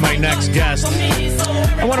talking to my next guest.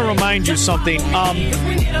 I want to remind you something.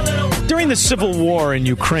 During the civil war in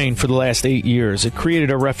Ukraine for the last 8 years, it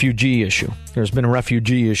created a refugee issue. There's been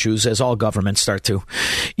refugee issues as all governments start to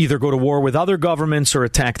either go to war with other governments or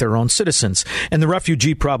attack their own citizens. And the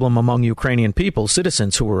refugee problem among Ukrainian people,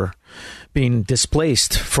 citizens who were being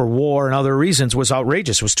displaced for war and other reasons, was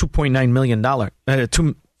outrageous. It was 2.9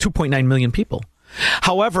 million people.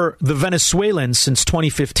 However, the Venezuelans since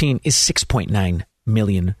 2015 is 6.9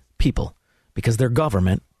 million people because their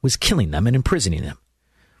government was killing them and imprisoning them.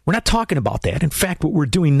 We're not talking about that. In fact, what we're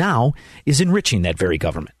doing now is enriching that very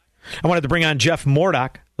government. I wanted to bring on Jeff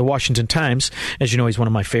Murdoch, the Washington Times. As you know, he's one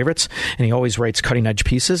of my favorites, and he always writes cutting-edge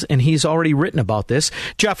pieces, and he's already written about this.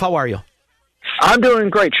 Jeff, how are you? I'm doing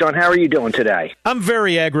great, Sean. How are you doing today? I'm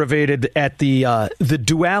very aggravated at the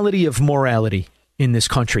duality of morality in this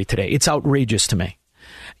country today. It's outrageous to me.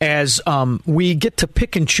 As we get to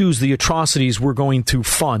pick and choose the atrocities we're going to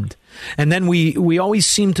fund. And then we always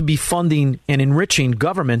seem to be funding and enriching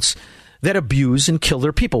governments that abuse and kill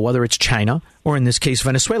their people, whether it's China or, in this case,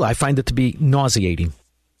 Venezuela. I find it to be nauseating.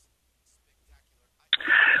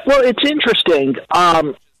 Well, it's interesting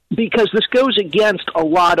because this goes against a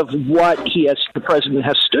lot of what the president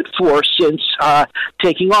has stood for since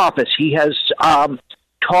taking office. He has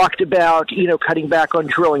talked about, cutting back on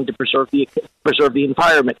drilling to preserve the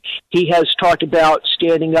environment. He has talked about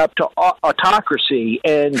standing up to autocracy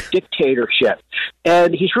and dictatorship.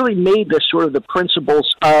 And he's really made this sort of the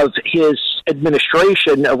principles of his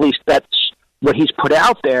administration, at least that's what he's put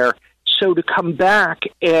out there. So to come back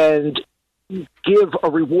and give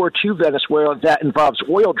a reward to Venezuela that involves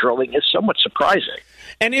oil drilling is somewhat surprising.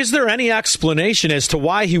 And is there any explanation as to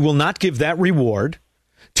why he will not give that reward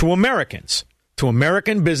to Americans? To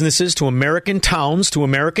American businesses, to American towns, to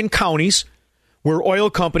American counties, where oil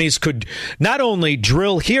companies could not only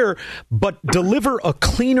drill here, but deliver a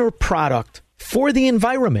cleaner product for the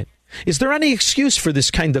environment. Is there any excuse for this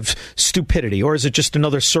kind of stupidity, or is it just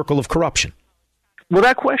another circle of corruption? Well,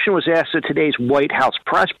 that question was asked at today's White House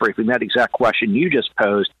press briefing, that exact question you just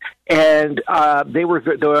posed. And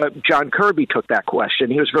John Kirby took that question.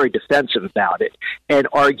 He was very defensive about it and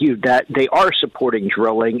argued that they are supporting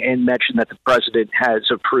drilling and mentioned that the president has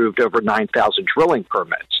approved over 9,000 drilling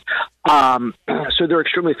permits. So they're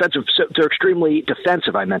extremely offensive. So they're extremely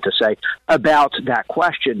defensive, I meant to say, about that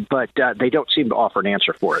question, but they don't seem to offer an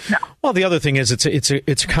answer for it now. Well, the other thing is it's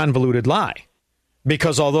a convoluted lie.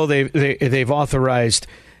 Because although they've authorized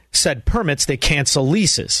said permits, they cancel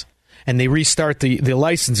leases and they restart the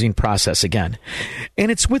licensing process again.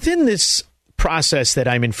 And it's within this process that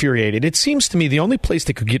I'm infuriated. It seems to me the only place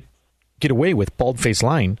they could get away with bald-faced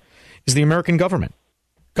lying is the American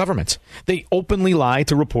governments. They openly lie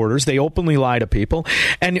to reporters. They openly lie to people.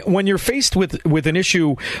 And when you're faced with an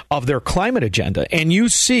issue of their climate agenda and you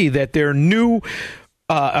see that their new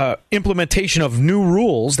implementation of new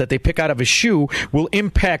rules that they pick out of a shoe will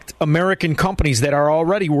impact American companies that are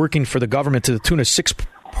already working for the government to the tune of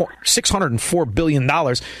 $604 billion.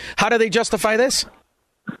 How do they justify this?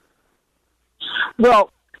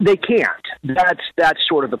 Well, they can't. That's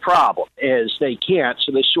sort of the problem, is they can't.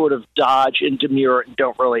 So they sort of dodge and demur and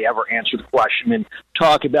don't really ever answer the question and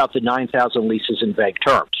talk about the 9,000 leases in vague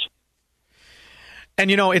terms.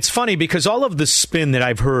 And, it's funny because all of the spin that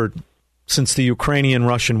I've heard since the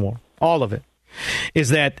Ukrainian-Russian war, all of it,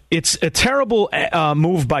 is that it's a terrible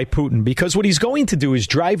move by Putin because what he's going to do is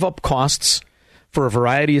drive up costs for a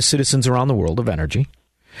variety of citizens around the world of energy.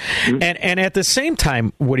 Mm-hmm. And at the same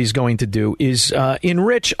time, what he's going to do is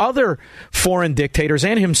enrich other foreign dictators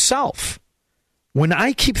and himself. When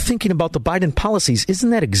I keep thinking about the Biden policies,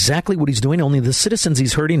 isn't that exactly what he's doing? Only the citizens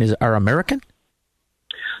he's hurting are American?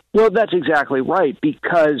 Well, that's exactly right,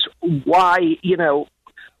 because why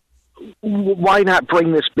not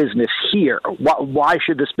bring this business here? Why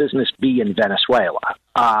should this business be in Venezuela?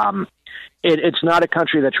 It's not a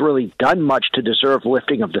country that's really done much to deserve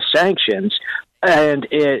lifting of the sanctions. And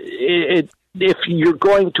if you're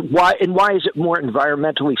going to, why is it more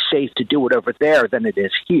environmentally safe to do it over there than it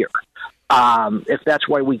is here? If that's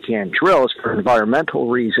why we can't drill is for environmental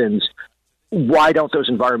reasons, why don't those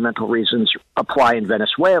environmental reasons apply in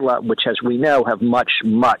Venezuela, which, as we know, have much,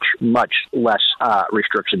 much, much less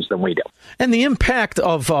restrictions than we do? And the impact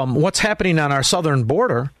of what's happening on our southern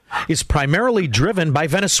border is primarily driven by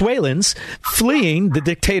Venezuelans fleeing the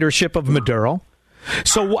dictatorship of Maduro.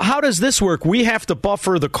 So how does this work? We have to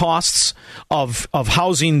buffer the costs of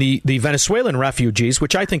housing the Venezuelan refugees,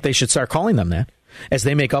 which I think they should start calling them that, as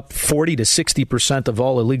they make up 40 to 60% of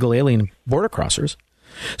all illegal alien border crossers.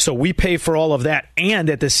 So we pay for all of that, and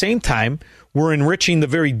at the same time, we're enriching the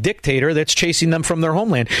very dictator that's chasing them from their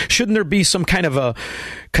homeland. Shouldn't there be some kind of a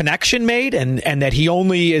connection made, and that he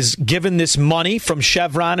only is given this money from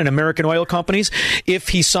Chevron and American oil companies if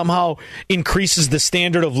he somehow increases the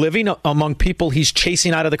standard of living among people he's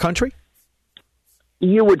chasing out of the country?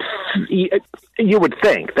 You would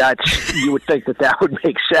think that would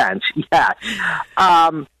make sense. Yeah.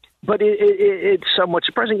 But it's somewhat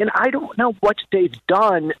surprising, and I don't know what they've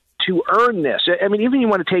done to earn this. I mean, even you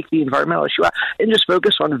want to take the environmental issue out and just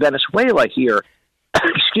focus on Venezuela here.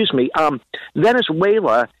 Excuse me.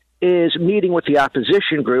 Venezuela is meeting with the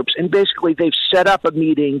opposition groups, and basically they've set up a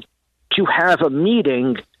meeting to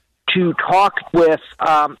talk with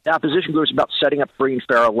opposition groups about setting up free and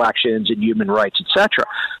fair elections and human rights, etc.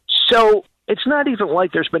 So it's not even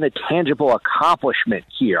like there's been a tangible accomplishment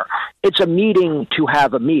here. It's a meeting to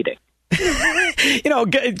have a meeting.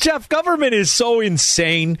 Jeff, government is so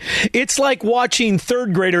insane. It's like watching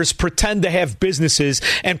third graders pretend to have businesses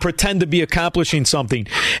and pretend to be accomplishing something.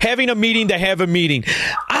 Having a meeting to have a meeting.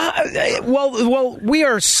 Well, we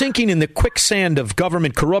are sinking in the quicksand of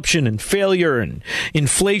government corruption and failure and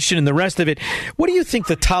inflation and the rest of it. What do you think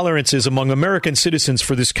the tolerance is among American citizens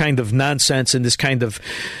for this kind of nonsense and this kind of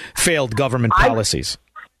failed government policies?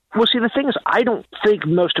 Well, see, the thing is, I don't think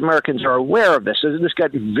most Americans are aware of this. This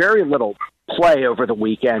got very little play over the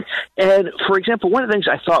weekend. And, for example, one of the things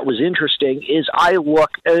I thought was interesting is I look,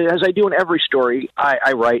 as I do in every story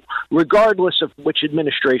I write, regardless of which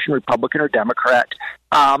administration, Republican or Democrat,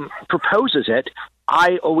 proposes it,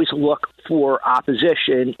 I always look for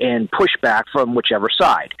opposition and pushback from whichever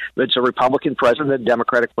side. If it's a Republican president, a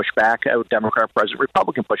Democratic pushback, a Democrat president,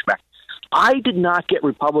 Republican pushback. I did not get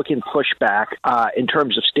Republican pushback in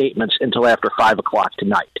terms of statements until after 5 o'clock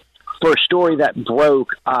tonight for a story that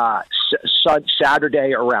broke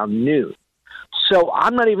Saturday around noon. So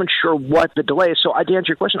I'm not even sure what the delay is. So to answer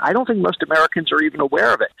your question, I don't think most Americans are even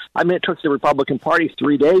aware of it. I mean, it took the Republican Party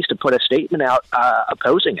 3 days to put a statement out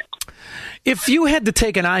opposing it. If you had to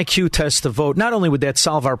take an IQ test to vote, not only would that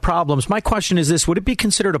solve our problems, my question is this: would it be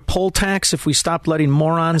considered a poll tax if we stopped letting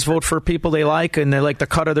morons vote for people they like and they like the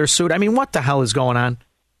cut of their suit? I mean, what the hell is going on?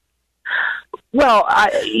 Well,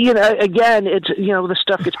 again, it's, the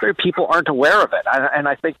stuff gets bigger. People aren't aware of it. And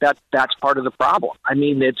I think that's part of the problem. I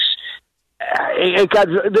mean, this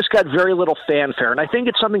got very little fanfare. And I think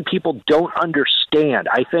it's something people don't understand.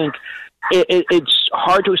 I think it's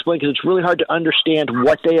hard to explain because it's really hard to understand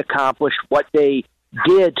what they accomplished, what they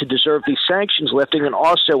did to deserve these sanctions lifting, and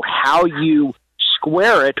also how you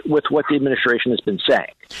square it with what the administration has been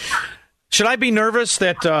saying. Should I be nervous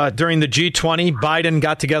that during the G20, Biden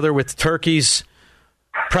got together with Turkey's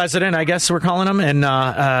president, I guess we're calling him,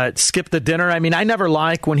 and skipped the dinner? I mean, I never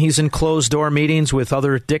like when he's in closed-door meetings with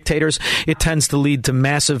other dictators. It tends to lead to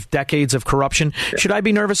massive decades of corruption. Should I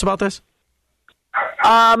be nervous about this?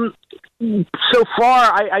 So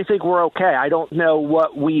far, I think we're okay. I don't know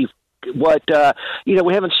what we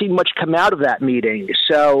haven't seen much come out of that meeting.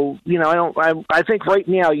 So, I think right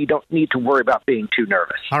now you don't need to worry about being too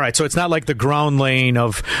nervous. All right. So it's not like the ground lane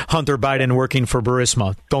of Hunter Biden working for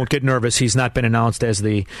Burisma. Don't get nervous. He's not been announced as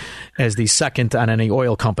the second on any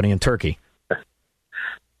oil company in Turkey.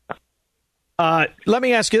 Let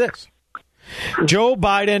me ask you this. Joe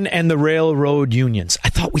Biden and the railroad unions. I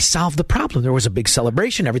thought we solved the problem. There was a big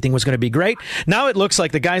celebration. Everything was going to be great. Now it looks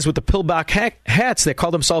like the guys with the pillbox hats that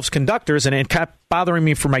call themselves conductors, and it kept bothering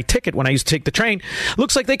me for my ticket when I used to take the train,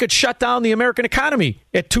 looks like they could shut down the American economy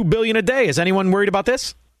at $2 billion a day. Is anyone worried about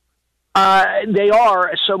this? They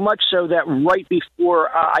are, so much so that right before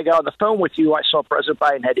I got on the phone with you, I saw President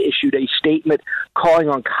Biden had issued a statement calling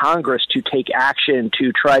on Congress to take action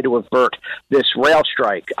to try to avert this rail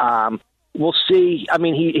strike. We'll see. I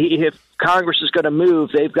mean, if Congress is going to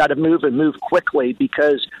move, they've got to move and move quickly,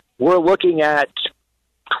 because we're looking at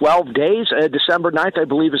 12 days. December 9th, I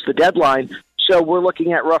believe, is the deadline. So we're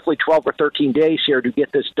looking at roughly 12 or 13 days here to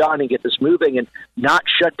get this done and get this moving and not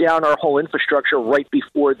shut down our whole infrastructure right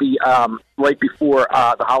before the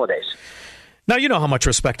holidays. Now, you know how much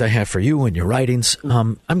respect I have for you and your writings.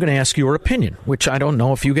 I'm going to ask your opinion, which I don't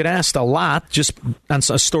know if you get asked a lot, just on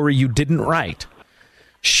a story you didn't write.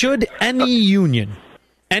 Should any union,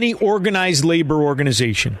 any organized labor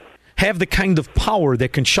organization, have the kind of power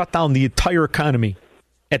that can shut down the entire economy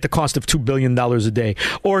at the cost of $2 billion a day?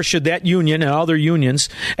 Or should that union and other unions,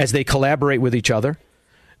 as they collaborate with each other,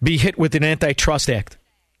 be hit with an antitrust act?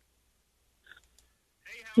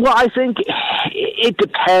 Well, I think it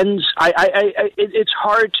depends. It's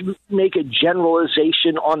hard to make a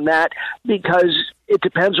generalization on that, because it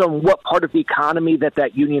depends on what part of the economy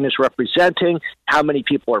that union is representing, how many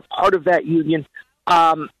people are part of that union.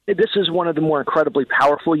 This is one of the more incredibly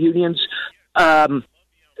powerful unions.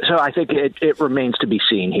 So I think it remains to be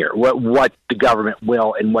seen here what the government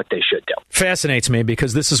will and what they should do. Fascinates me,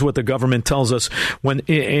 because this is what the government tells us when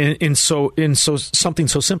in something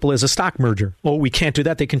so simple as a stock merger. Oh, we can't do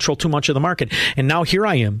that. They control too much of the market. And now here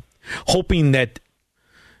I am, hoping that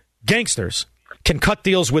gangsters can cut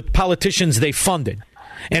deals with politicians they funded.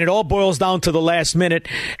 And it all boils down to the last minute.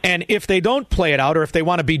 And if they don't play it out, or if they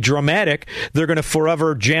want to be dramatic, they're going to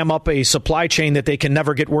forever jam up a supply chain that they can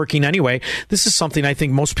never get working anyway. This is something I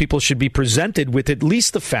think most people should be presented with, at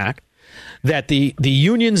least the fact that the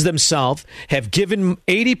unions themselves have given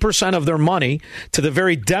 80% of their money to the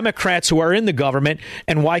very Democrats who are in the government.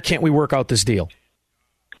 And why can't we work out this deal?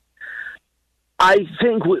 I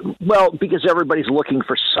think, because everybody's looking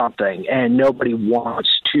for something and nobody wants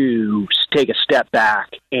to take a step back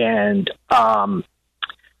and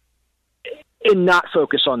not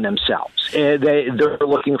focus on themselves. They're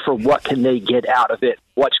looking for what can they get out of it,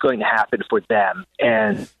 what's going to happen for them.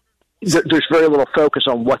 And there's very little focus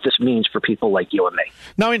on what this means for people like you and me.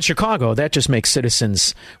 Now, in Chicago, that just makes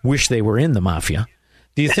citizens wish they were in the mafia.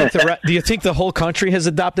 Do you think the whole country has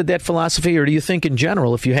adopted that philosophy, or do you think in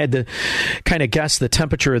general, if you had to kind of guess the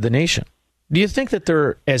temperature of the nation, do you think that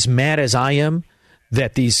they're as mad as I am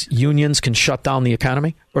that these unions can shut down the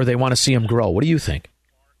economy, or they want to see them grow? What do you think?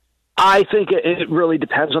 I think it really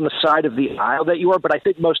depends on the side of the aisle that you are, but I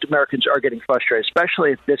think most Americans are getting frustrated,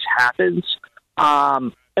 especially if this happens.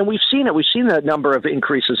 And we've seen it. We've seen the number of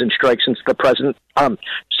increases in strikes since the president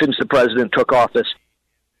took office,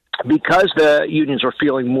 because the unions are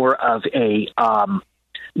feeling more of a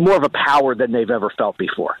power than they've ever felt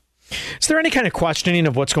before. Is there any kind of questioning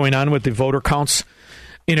of what's going on with the voter counts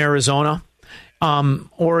in Arizona?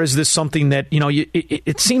 Or is this something that,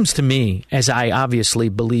 it seems to me, as I obviously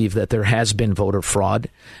believe that there has been voter fraud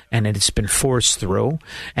and it's been forced through.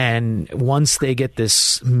 And once they get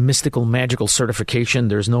this mystical, magical certification,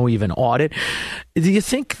 there's no even audit. Do you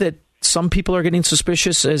think that some people are getting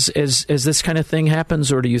suspicious as this kind of thing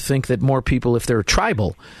happens? Or do you think that more people, if they're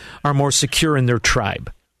tribal, are more secure in their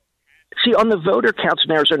tribe? See, on the voter counts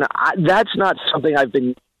in Arizona, that's not something I've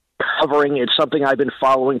been covering. It's something I've been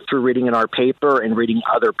following through reading in our paper and reading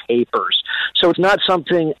other papers. So it's not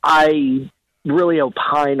something I really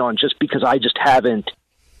opine on, just because I haven't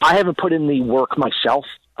put in the work myself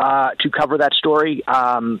to cover that story.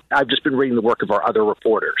 I've just been reading the work of our other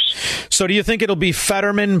reporters. So do you think it'll be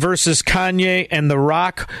Fetterman versus Kanye and The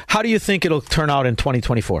Rock? How do you think it'll turn out in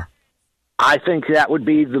 2024? I think that would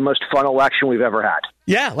be the most fun election we've ever had.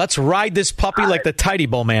 Yeah, let's ride this puppy like the Tidy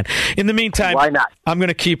Bowl man. In the meantime, why not? I'm going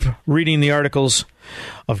to keep reading the articles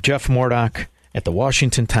of Jeff Murdoch at the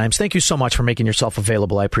Washington Times. Thank you so much for making yourself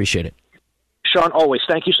available. I appreciate it. Sean, always.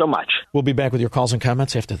 Thank you so much. We'll be back with your calls and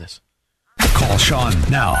comments after this. Call Sean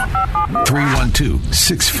now.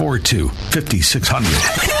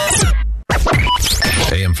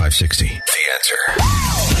 312-642-5600. AM 560. The Answer.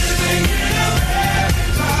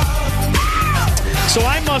 So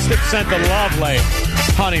I must have sent the lovely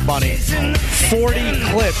Honey Bunny 40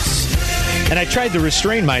 clips, and I tried to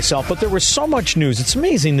restrain myself, but there was so much news. It's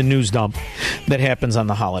amazing, the news dump that happens on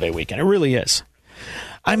the holiday weekend. It really is.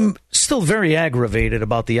 I'm still very aggravated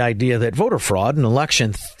about the idea that voter fraud and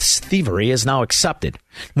election thievery is now accepted.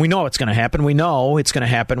 We know it's going to happen. We know it's going to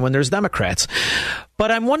happen when there's Democrats.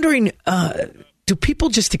 But I'm wondering, do people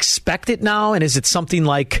just expect it now? And is it something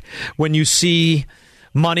like when you see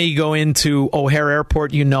money go into O'Hare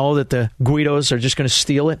Airport, you know that the Guidos are just going to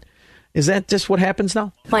steal it? Is that just what happens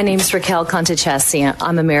now? My name is Raquel Contachesi.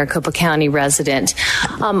 I'm a Maricopa County resident.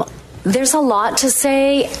 There's a lot to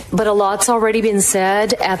say, but a lot's already been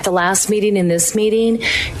said at the last meeting and this meeting.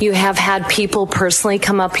 You have had people personally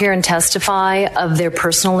come up here and testify of their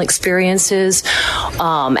personal experiences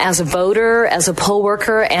as a voter, as a poll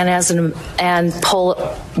worker, and as an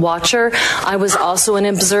poll watcher. I was also an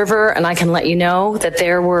observer, and I can let you know that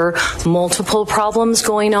there were multiple problems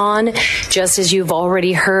going on, just as you've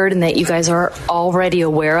already heard and that you guys are already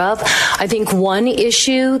aware of. I think one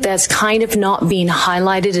issue that's kind of not being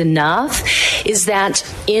highlighted enough is that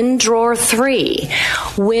in drawer 3,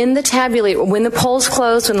 when the polls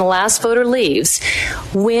close, when the last voter leaves,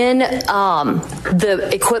 when the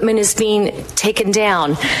equipment is being taken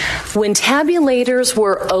down, when tabulators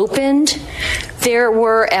were opened, there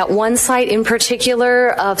were at one site in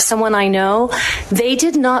particular of someone I know, they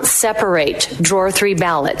did not separate drawer 3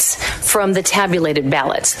 ballots from the tabulated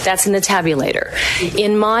ballots. That's in the tabulator.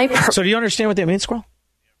 So do you understand what that means, Squirrel?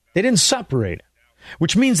 They didn't separate it,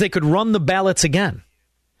 which means they could run the ballots again.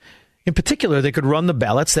 In particular, they could run the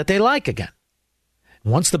ballots that they like again.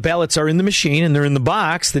 Once the ballots are in the machine and they're in the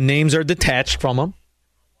box, the names are detached from them.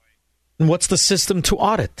 And what's the system to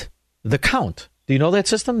audit? The count. Do you know that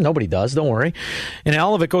system? Nobody does. Don't worry. And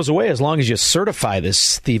all of it goes away as long as you certify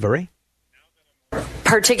this thievery.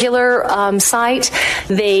 Particular site,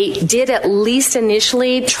 they did at least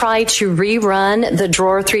initially try to rerun the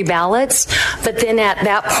drawer 3 ballots, but then at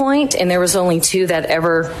that point, and there was only 2 that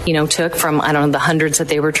ever took from the hundreds that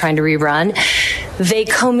they were trying to rerun, they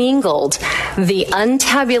commingled the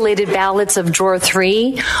untabulated ballots of drawer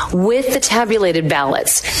 3 with the tabulated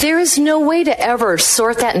ballots. There is no way to ever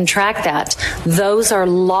sort that and track that. Those are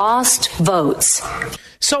lost votes.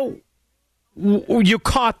 So you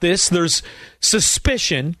caught this. There's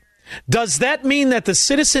suspicion Does that mean that the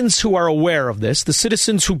citizens who are aware of this, the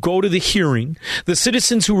citizens who go to the hearing, the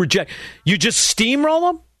citizens who reject, you just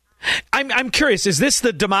steamroll them? I'm curious, is this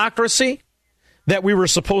the democracy that we were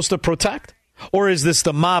supposed to protect? Or is this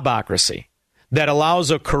the mobocracy that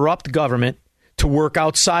allows a corrupt government to work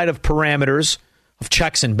outside of parameters of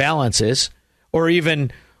checks and balances or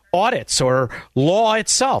even audits or law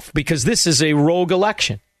itself? Because this is a rogue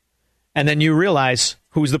election. And then you realize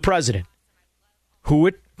who's the president, who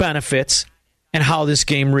it benefits, and how this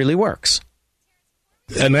game really works.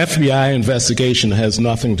 An FBI investigation has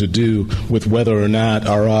nothing to do with whether or not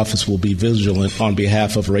our office will be vigilant on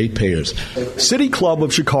behalf of ratepayers. City Club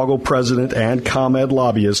of Chicago president and ComEd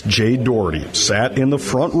lobbyist Jay Doherty sat in the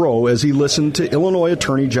front row as he listened to Illinois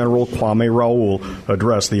Attorney General Kwame Raoul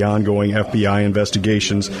address the ongoing FBI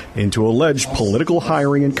investigations into alleged political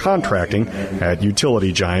hiring and contracting at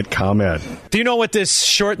utility giant ComEd. Do you know what this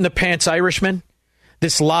short-in-the-pants Irishman,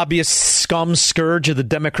 this lobbyist scum scourge of the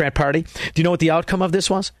Democrat Party, do you know what the outcome of this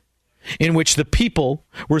was? In which the people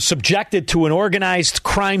were subjected to an organized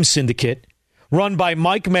crime syndicate run by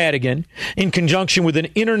Mike Madigan in conjunction with an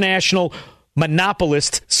international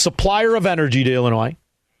monopolist supplier of energy to Illinois.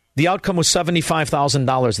 The outcome was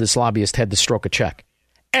 $75,000 this lobbyist had to stroke a check.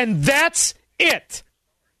 And that's it.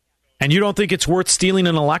 And you don't think it's worth stealing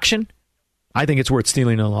an election? I think it's worth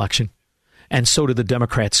stealing an election. And so did the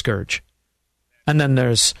Democrat scourge. And then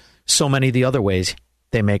there's so many of the other ways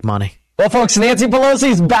they make money. Well, folks, Nancy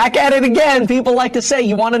Pelosi's back at it again. People like to say,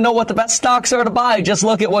 you want to know what the best stocks are to buy? Just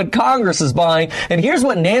look at what Congress is buying. And here's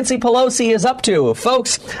what Nancy Pelosi is up to.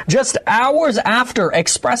 Folks, just hours after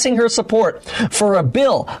expressing her support for a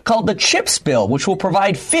bill called the CHIPS Bill, which will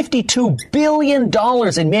provide $52 billion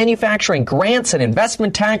in manufacturing grants and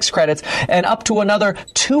investment tax credits and up to another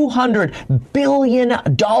 $200 billion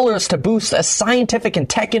to boost scientific and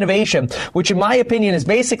tech innovation, which in my opinion is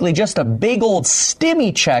basically just a big old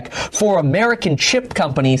stimmy check for American chip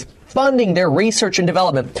companies funding their research and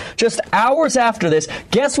development. Just hours after this,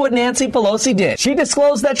 guess what Nancy Pelosi did? She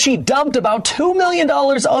disclosed that she dumped about $2 million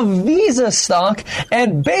of Visa stock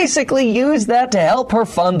and basically used that to help her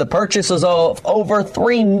fund the purchases of over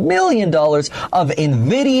 $3 million of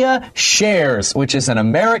NVIDIA shares, which is an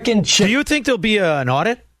American chip. Do you think there'll be an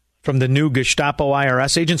audit from the new Gestapo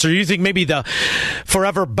IRS agents? Or do you think maybe the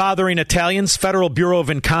forever bothering Italians Federal Bureau of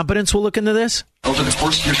Incompetence will look into this? Over the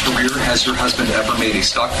course of your career, has your husband ever made a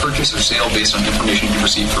stock purchase or sale based on information he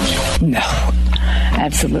received from you? No,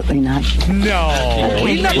 absolutely not. No,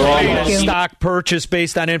 he never made a stock purchase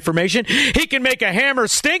based on information. He can make a hammer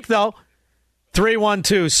stink, though.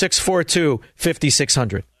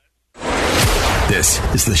 312-642-5600. This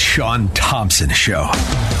is the Sean Thompson Show,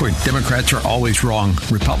 where Democrats are always wrong,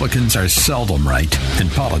 Republicans are seldom right, and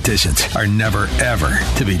politicians are never, ever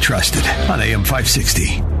to be trusted. On AM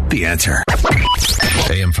 560, The Answer.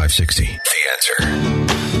 AM 560, The Answer.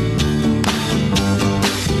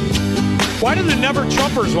 Why do the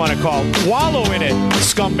never-Trumpers want to call? Wallow in it,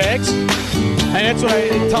 scumbags. And that's what I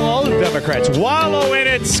tell all the Democrats. Wallow in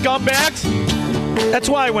it, scumbags. That's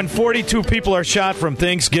why when 42 people are shot from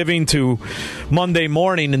Thanksgiving to Monday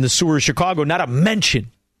morning in the sewer of Chicago, not a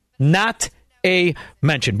mention. Not a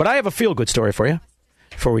mention. But I have a feel-good story for you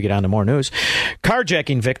before we get on to more news.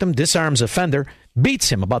 Carjacking victim disarms offender,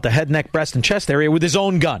 beats him about the head, neck, breast, and chest area with his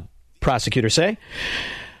own gun, prosecutors say.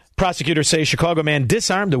 Prosecutors say Chicago man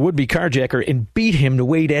disarmed a would-be carjacker and beat him the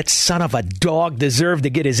way that son of a dog deserved to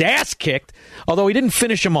get his ass kicked, although he didn't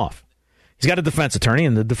finish him off. He's got a defense attorney,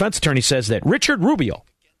 and the defense attorney says that Richard Rubio,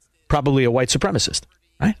 probably a white supremacist,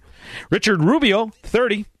 right? Richard Rubio,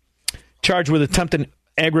 30, charged with attempted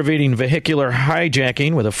aggravating vehicular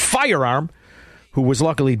hijacking with a firearm, who was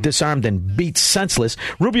luckily disarmed and beat senseless.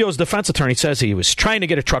 Rubio's defense attorney says he was trying to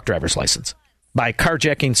get a truck driver's license by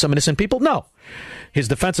carjacking some innocent people. No. His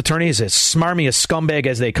defense attorney is as smarmy a scumbag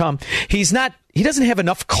as they come. He doesn't have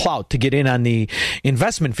enough clout to get in on the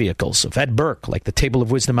investment vehicles of Ed Burke, like the Table of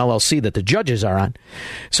Wisdom LLC that the judges are on.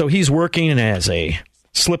 So he's working as a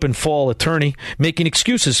slip and fall attorney, making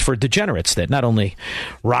excuses for degenerates that not only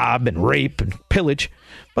rob and rape and pillage,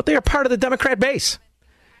 but they are part of the Democrat base.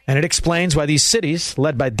 And it explains why these cities,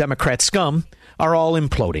 led by Democrat scum, are all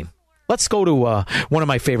imploding. Let's go to one of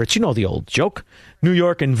my favorites. You know the old joke. New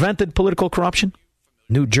York invented political corruption.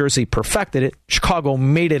 New Jersey perfected it. Chicago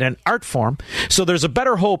made it an art form. So there's a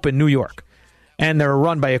better hope in New York. And they're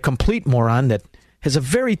run by a complete moron that has a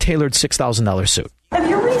very tailored $6,000 suit. Have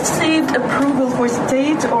you received approval for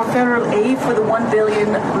state or federal aid for the $1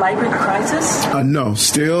 billion migrant crisis? No.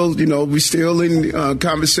 Still, we're still in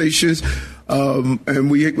conversations.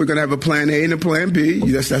 And we're going to have a plan A and a plan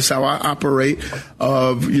B. That's how I operate.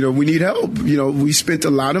 We need help. We spent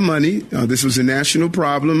a lot of money. This was a national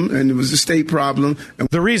problem, and it was a state problem.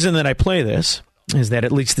 The reason that I play this is that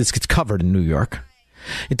at least this gets covered in New York.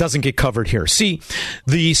 It doesn't get covered here. See,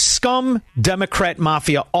 the scum Democrat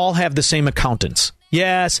mafia all have the same accountants.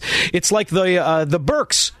 Yes, it's like the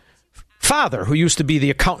Burke's father, who used to be the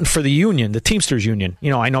accountant for the union, the Teamsters Union.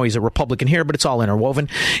 I know he's a Republican here, but it's all interwoven.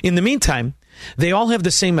 In the meantime, they all have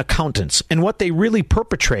the same accountants, and what they really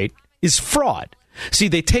perpetrate is fraud. See,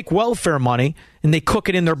 they take welfare money and they cook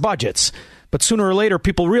it in their budgets. But sooner or later,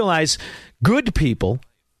 people realize good people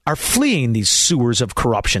are fleeing these sewers of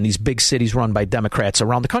corruption, these big cities run by Democrats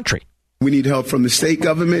around the country. We need help from the state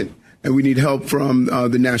government, and we need help from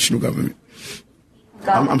the national government.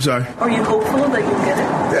 I'm sorry. Are you hopeful that you'll get it?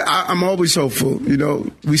 I'm always hopeful.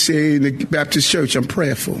 We say in the Baptist church, I'm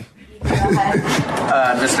prayerful.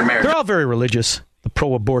 Mr. Mayor. They're all very religious. The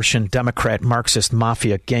pro-abortion, Democrat, Marxist,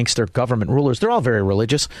 mafia, gangster, government rulers, they're all very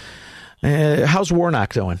religious. How's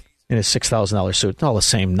Warnock doing in his $6,000 suit? All the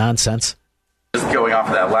same nonsense. Just going off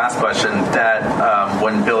of that last question, that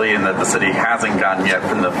 $1 billion that the city hasn't gotten yet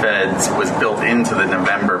from the feds was built into the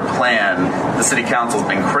November plan. The city council's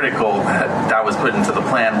been critical that was put into the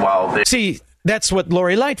plan while they... See, that's what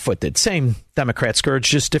Lori Lightfoot did. Same Democrat scourge,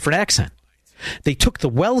 just different accent. They took the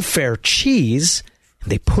welfare cheese and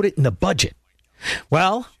they put it in the budget.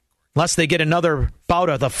 Well, unless they get another bout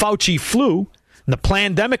of the Fauci flu and the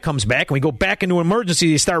pandemic comes back and we go back into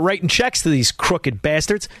emergency, they start writing checks to these crooked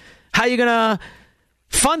bastards. How are you going to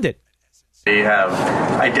fund it? They have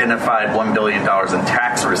identified $1 billion in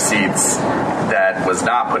tax receipts that was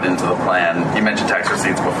not put into the plan. You mentioned tax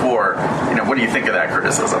receipts before. What do you think of that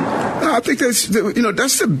criticism? I think that's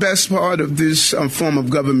the best part of this form of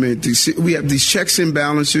government. We have these checks and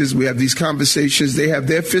balances. We have these conversations. They have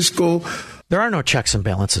their fiscal. There are no checks and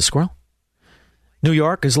balances, Squirrel. New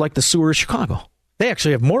York is like the sewer of Chicago. They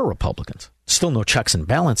actually have more Republicans. Still no checks and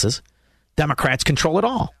balances. Democrats control it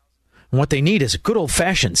all. And what they need is a good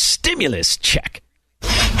old-fashioned stimulus check.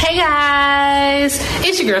 Hey guys,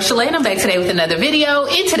 it's your girl Shalane. I'm back today with another video.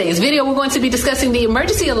 In today's video, we're going to be discussing the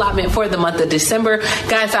emergency allotment for the month of December.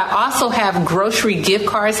 Guys, I also have grocery gift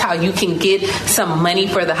cards, how you can get some money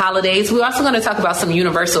for the holidays. We're also going to talk about some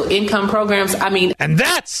universal income programs. And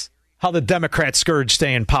that's how the Democrats scourge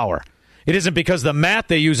stay in power. It isn't because the math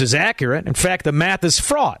they use is accurate. In fact, the math is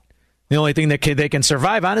fraud. The only thing that they can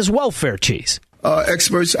survive on is welfare cheese.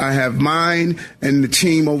 Experts, I have mine and the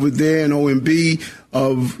team over there in OMB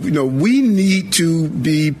we need to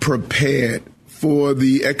be prepared for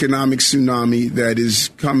the economic tsunami that is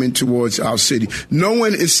coming towards our city. No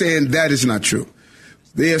one is saying that is not true.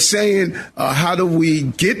 They are saying, how do we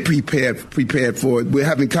get prepared for it? We're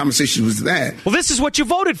having conversations with that. Well, this is what you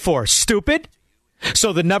voted for, stupid.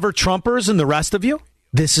 So the never Trumpers and the rest of you,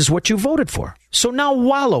 this is what you voted for. So now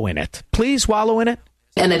wallow in it. Please wallow in it.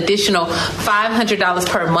 An additional $500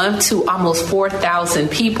 per month to almost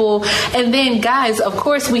 4,000 people. And then, guys, of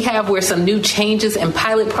course, we have where some new changes and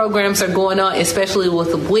pilot programs are going on, especially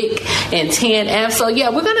with WIC and TANF. So, yeah,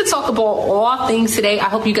 we're going to talk about all things today. I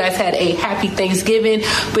hope you guys had a happy Thanksgiving.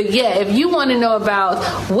 But, yeah, if you want to know about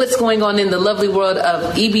what's going on in the lovely world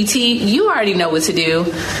of EBT, you already know what to do.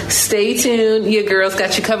 Stay tuned. Your girls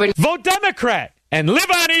got you covered. Vote Democrat and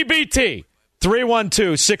live on EBT.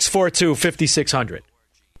 312-642-5600.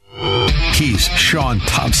 He's Sean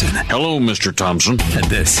Thompson. Hello, Mr. Thompson. And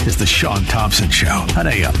this is the Sean Thompson Show on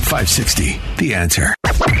AM 560. The Answer.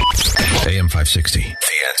 AM 560. The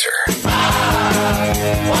Answer.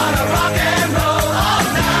 I wanna rock and roll all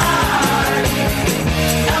night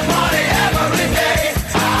and party every day.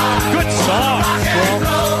 Good song,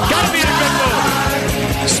 bro. Gotta be in a good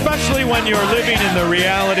mood. Especially when you're living in the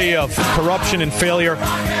reality of corruption and failure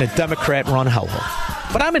that Democrat-run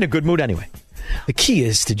hellhole. But I'm in a good mood anyway. The key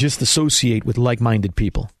is to just associate with like-minded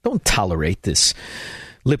people. Don't tolerate this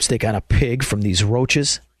lipstick on a pig from these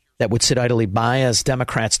roaches that would sit idly by as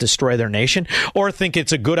Democrats destroy their nation, or think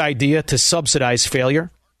it's a good idea to subsidize failure.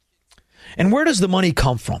 And where does the money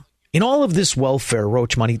come from? In all of this welfare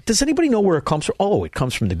roach money, does anybody know where it comes from? Oh, it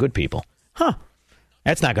comes from the good people. Huh.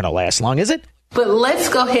 That's not going to last long, is it? But let's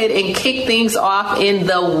go ahead and kick things off in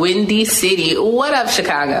the Windy City. What up,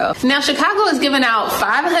 Chicago? Now, Chicago is giving out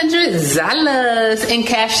 $500 in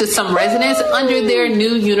cash to some residents under their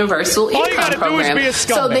new universal income program.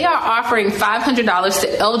 So they are offering $500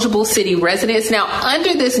 to eligible city residents. Now,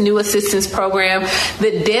 under this new assistance program,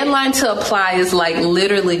 the deadline to apply is like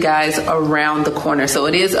literally, guys, around the corner. So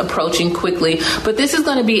it is approaching quickly. But this is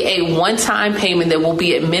going to be a one-time payment that will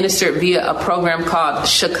be administered via a program called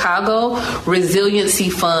Chicago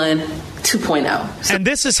Resiliency Fund 2.0. And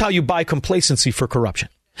this is how you buy complacency for corruption.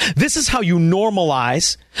 This is how you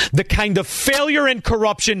normalize the kind of failure and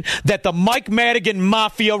corruption that the Mike Madigan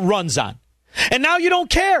mafia runs on. And now you don't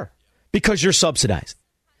care because you're subsidized.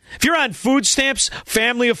 If you're on food stamps,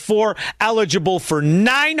 family of four, eligible for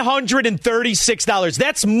 $936.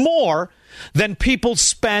 That's more than people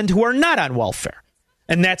spend who are not on welfare.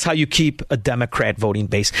 And that's how you keep a Democrat voting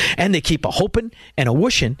base. And they keep a hoping and a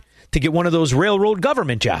wishing to get one of those railroad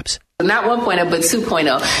government jobs. Not 1.0, but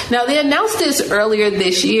 2.0. Now, they announced this earlier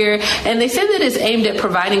this year, and they said that it's aimed at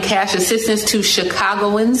providing cash assistance to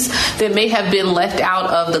Chicagoans that may have been left out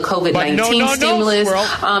of the COVID-19 stimulus.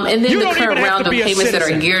 And then the current round of payments that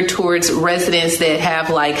are geared towards residents that have,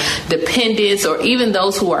 like, dependents or even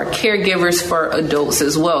those who are caregivers for adults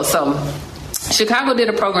as well. So Chicago did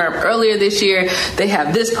a program earlier this year. They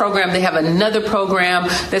have this program. They have another program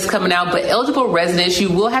that's coming out. But eligible residents, you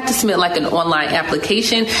will have to submit like an online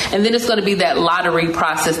application. And then it's going to be that lottery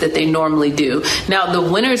process that they normally do. Now, the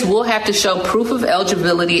winners will have to show proof of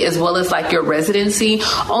eligibility as well as like your residency.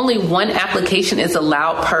 Only one application is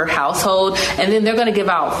allowed per household. And then they're going to give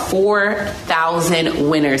out 4,000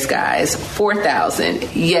 winners, guys.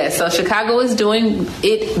 4,000. Yes. So Chicago is doing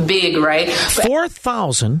it big, right?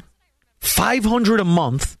 4,000. $500 a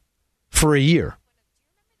month for a year.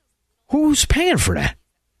 Who's paying for that?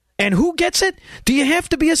 And who gets it? Do you have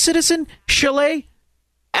to be a citizen, Chalet?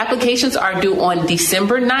 Applications are due on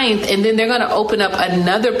December 9th, and then they're going to open up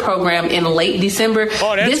another program in late December.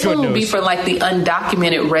 This one will be for like the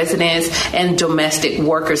undocumented residents and domestic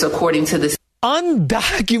workers, according to this.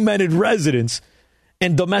 Undocumented residents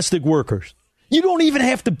and domestic workers. You don't even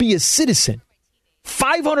have to be a citizen.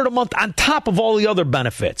 $500 a month on top of all the other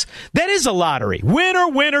benefits. That is a lottery. Winner,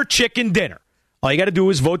 winner, chicken dinner. All you got to do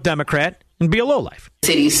is vote Democrat and be a lowlife.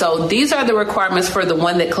 So these are the requirements for the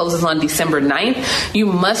one that closes on December 9th. You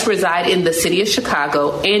must reside in the city of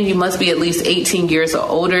Chicago, and you must be at least 18 years or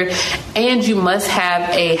older, and you must have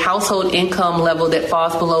a household income level that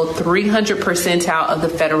falls below 300 percentile of the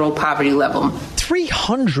federal poverty level.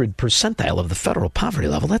 300 percentile of the federal poverty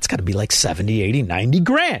level? That's got to be like 70, 80, 90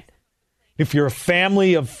 grand. If you're a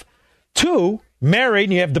family of two, married,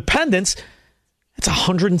 and you have dependents, that's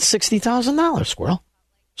 $160,000, squirrel.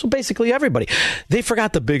 So basically everybody. They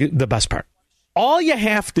forgot the best part. All you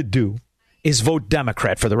have to do is vote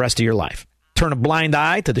Democrat for the rest of your life. Turn a blind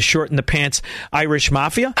eye to the short in the pants Irish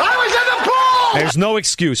mafia. I was in the pool! There's no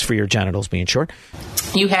excuse for your genitals being short.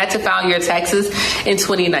 You had to file your taxes in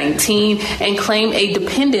 2019 and claim a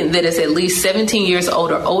dependent that is at least 17 years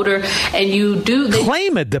old or older. And you do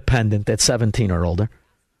claim a dependent that's 17 or older.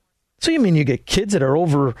 So you mean you get kids that are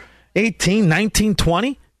over 18, 19,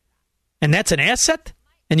 20, and that's an asset?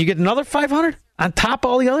 And you get another 500 on top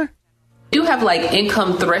of all the other? You have like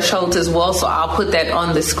income thresholds as well, so I'll put that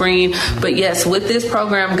on the screen. But yes, with this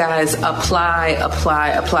program, guys, apply.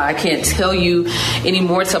 I can't tell you any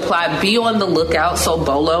more to apply. Be on the lookout. So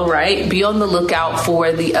Bolo, right? Be on the lookout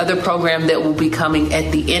for the other program that will be coming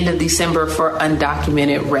at the end of December for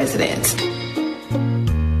undocumented residents.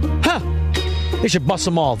 They should bust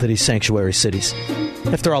them all to these sanctuary cities.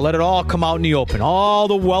 After all, let it all come out in the open. All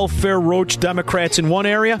the welfare roach Democrats in one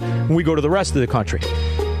area, and we go to the rest of the country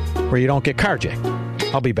where you don't get carjacked.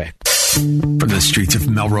 I'll be back. From the streets of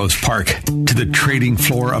Melrose Park to the trading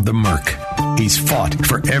floor of the Merc, he's fought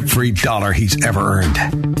for every dollar he's ever earned.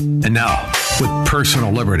 And now, with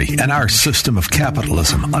personal liberty and our system of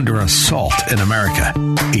capitalism under assault in America,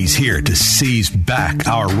 he's here to seize back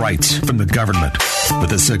our rights from the government.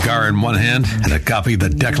 With a cigar in one hand and a copy of the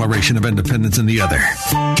Declaration of Independence in the other,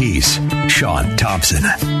 he's Sean Thompson.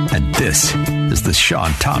 And this is the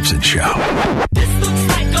Sean Thompson Show. This looks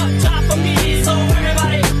like a job for me, so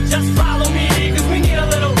everybody just follow me, because we need a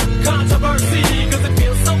little controversy, because it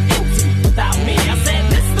feels so empty without me. I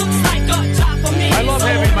said this looks like a job for me. I love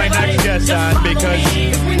having my next guest on because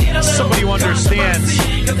somebody who understands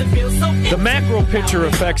the macro picture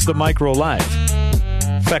affects the micro life,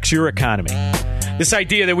 affects your economy. This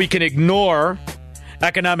idea that we can ignore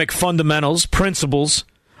economic fundamentals, principles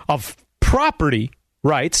of property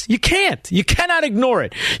rights, you can't. You cannot ignore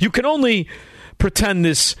it. You can only pretend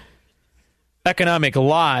this economic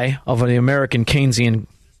lie of the American Keynesian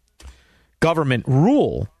government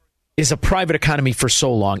rule is a private economy for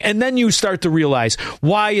so long. And then you start to realize,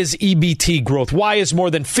 why is EBT growth? Why is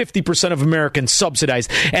more than 50% of Americans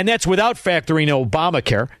subsidized? And that's without factoring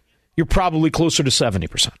Obamacare. You're probably closer to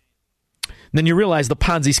 70%. Then you realize the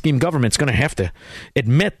Ponzi scheme government's going to have to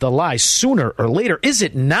admit the lie sooner or later. Is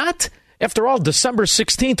it not? After all, December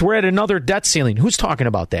 16th, we're at another debt ceiling. Who's talking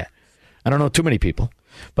about that? I don't know too many people.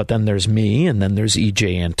 But then there's me, and then there's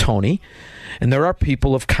E.J. Antoni, and there are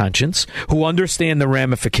people of conscience who understand the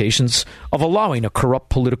ramifications of allowing a corrupt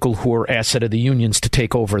political whore asset of the unions to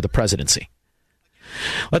take over the presidency.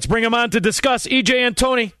 Let's bring him on to discuss. E.J.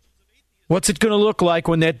 Antoni, what's it going to look like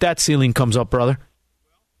when that debt ceiling comes up, brother?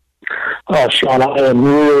 Oh, Sean, I am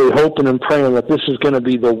really hoping and praying that this is going to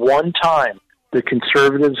be the one time the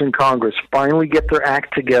conservatives in Congress finally get their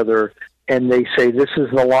act together and they say this is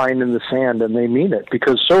the line in the sand, and they mean it.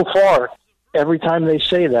 Because so far, every time they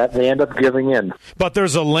say that, they end up giving in. But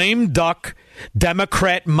there's a lame duck,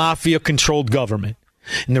 Democrat, mafia-controlled government.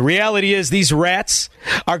 And the reality is these rats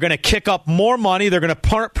are going to kick up more money. They're going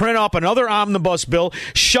to print up another omnibus bill,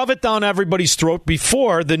 shove it down everybody's throat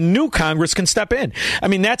before the new Congress can step in. I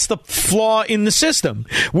mean, that's the flaw in the system.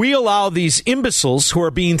 We allow these imbeciles who are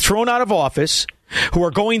being thrown out of office, who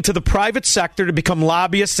are going to the private sector to become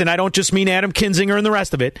lobbyists, and I don't just mean Adam Kinzinger and the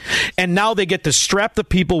rest of it, and now they get to strap the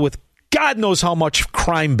people with God knows how much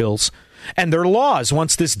crime bills and their laws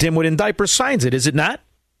once this dimwit in diapers signs it, is it not?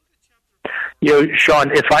 You know,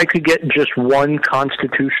 Sean, if I could get just one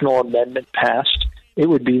constitutional amendment passed, it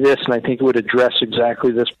would be this, and I think it would address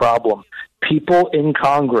exactly this problem. People in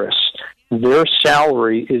Congress, their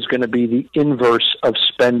salary is going to be the inverse of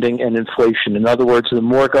spending and inflation. In other words, the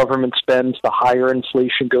more government spends, the higher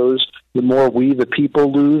inflation goes. The more we, the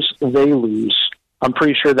people, lose, they lose. I'm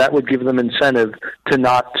pretty sure that would give them incentive to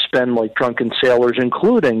not spend like drunken sailors,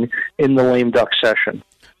 including in the lame duck session.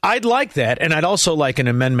 I'd like that, and I'd also like an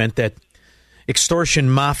amendment that extortion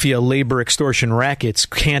mafia, labor extortion rackets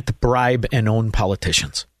can't bribe and own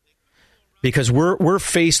politicians. Because we're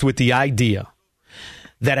faced with the idea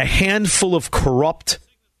that a handful of corrupt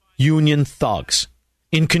union thugs,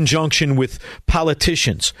 in conjunction with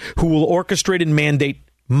politicians who will orchestrate and mandate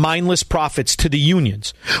mindless profits to the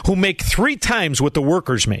unions, who make 3 times what the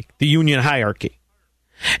workers make, the union hierarchy,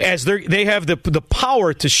 as they have the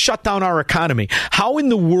power to shut down our economy. How in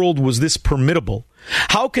the world was this permissible?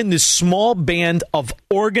 How can this small band of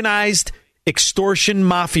organized extortion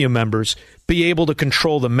mafia members be able to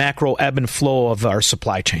control the macro ebb and flow of our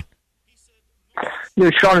supply chain? You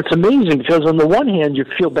know, Sean, it's amazing because on the one hand, you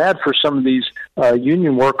feel bad for some of these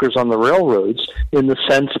union workers on the railroads in the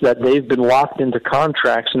sense that they've been locked into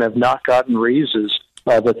contracts and have not gotten raises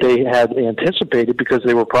that they had anticipated because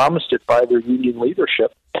they were promised it by their union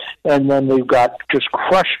leadership. And then they've got just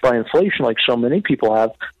crushed by inflation like so many people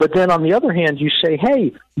have. But then on the other hand, you say,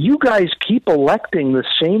 hey, you guys keep electing the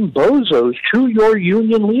same bozos to your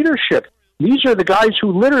union leadership. These are the guys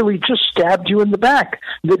who literally just stabbed you in the back.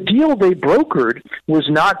 The deal they brokered was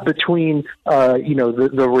not between,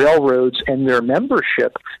 the railroads and their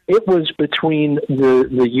membership. It was between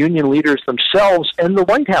the union leaders themselves and the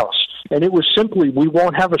White House. And it was simply, we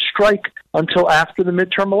won't have a strike until after the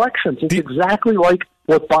midterm elections. It's exactly like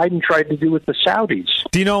what Biden tried to do with the Saudis.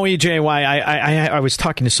 Do you know, EJ, why I was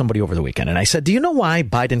talking to somebody over the weekend, and I said, do you know why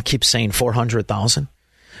Biden keeps saying 400,000?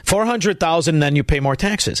 400,000, then you pay more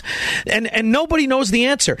taxes. And nobody knows the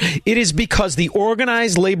answer. It is because the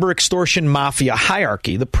organized labor extortion mafia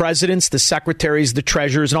hierarchy, the presidents, the secretaries, the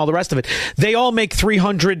treasurers, and all the rest of it, they all make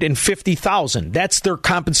 350,000. That's their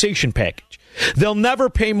compensation package. They'll never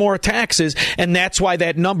pay more taxes, and that's why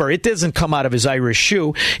that number, it doesn't come out of his Irish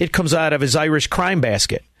shoe. It comes out of his Irish crime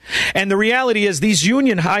basket. And the reality is these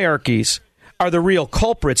union hierarchies are the real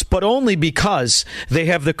culprits, but only because they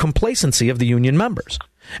have the complacency of the union members.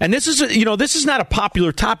 And this is, this is not a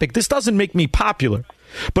popular topic. This doesn't make me popular,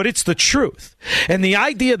 but it's the truth. And the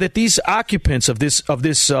idea that these occupants of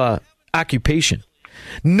this occupation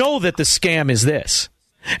know that the scam is this,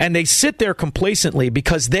 and they sit there complacently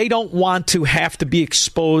because they don't want to have to be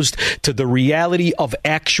exposed to the reality of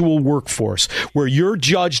actual workforce, where you're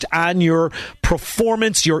judged on your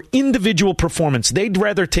performance, your individual performance. They'd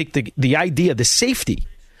rather take the idea, the safety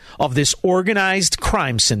of this organized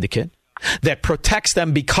crime syndicate that protects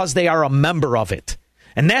them because they are a member of it.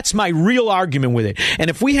 And that's my real argument with it.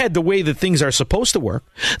 And if we had the way that things are supposed to work,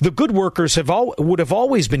 the good workers would have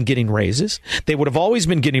always been getting raises. They would have always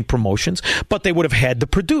been getting promotions, but they would have had to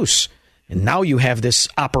produce. And now you have this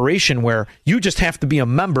operation where you just have to be a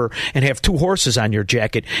member and have 2 horses on your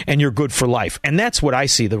jacket and you're good for life. And that's what I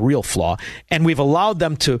see the real flaw. And we've allowed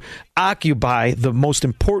them to occupy the most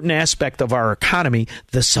important aspect of our economy,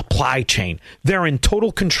 the supply chain. They're in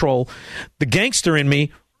total control. The gangster in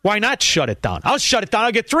me, why not shut it down? I'll shut it down.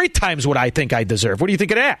 I'll get 3 times what I think I deserve. What do you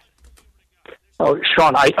think of that? Oh,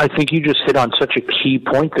 Sean, I think you just hit on such a key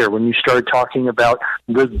point there when you started talking about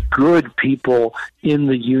the good people in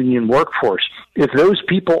the union workforce. If those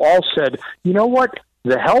people all said, you know what,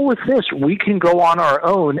 the hell with this. We can go on our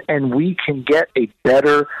own and we can get a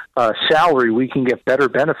better salary. We can get better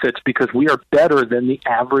benefits because we are better than the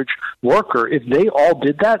average worker. If they all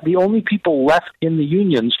did that, the only people left in the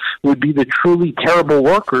unions would be the truly terrible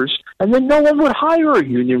workers, and then no one would hire a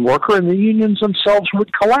union worker, and the unions themselves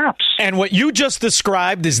would collapse. And what you just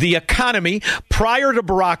described is the economy prior to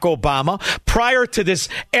Barack Obama, prior to this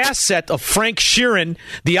asset of Frank Sheeran,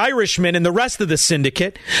 the Irishman, and the rest of the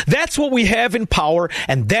syndicate. That's what we have in power,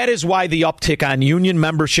 and that is why the uptick on union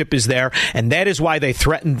membership is there, and that is why they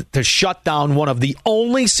threatened to shut down one of the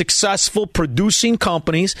only successful producing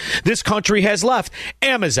companies this country has left,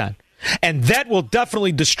 Amazon. And that will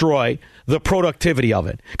definitely destroy the productivity of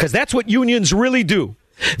it, because that's what unions really do.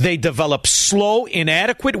 They develop slow,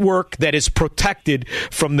 inadequate work that is protected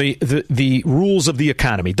from the rules of the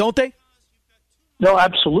economy, don't they? No,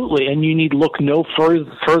 absolutely. And you need look no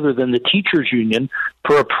further than the teachers union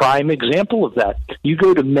for a prime example of that. You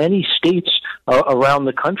go to many states around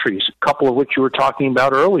the country, a couple of which you were talking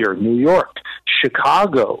about earlier, New York,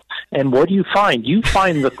 Chicago, and what do you find? You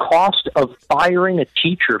find the cost of firing a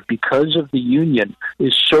teacher because of the union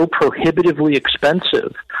is so prohibitively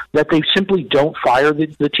expensive that they simply don't fire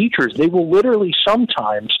the teachers. They will literally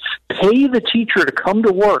sometimes pay the teacher to come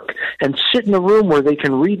to work and sit in a room where they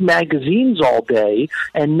can read magazines all day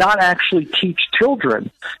and not actually teach children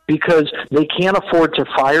because they can't afford to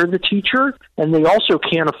fire the teacher, and they also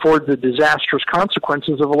can't afford the disastrous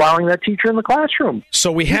consequences of allowing that teacher in the classroom.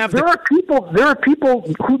 So we have there are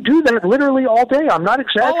people who do that literally all day. I'm not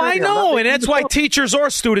exaggerating. Oh, I know, and that's why teachers or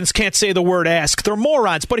students can't say the word ask. They're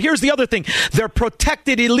morons. But here's the other thing. They're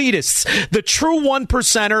protected elitists. The true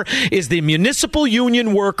 1%er is the municipal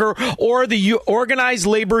union worker or the organized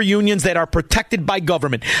labor unions that are protected by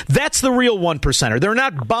government. That's the real 1%er. They're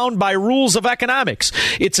not bound by rules of economics.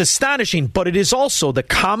 It's astonishing, but it is also the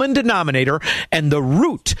common denominator and the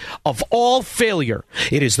root of all failure.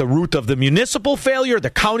 It is the root of the municipal failure, the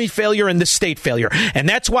county failure, and the state failure. And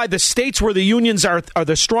that's why the states where the unions are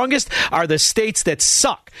the strongest are the states that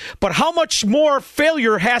suck. But how much more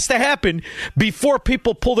failure has to happen before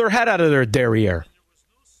people pull their head out of their derriere?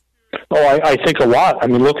 Oh, I think a lot. I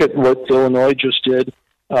mean, look at what Illinois just did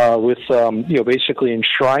with basically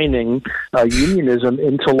enshrining unionism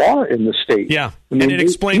into law in the state. Yeah, and it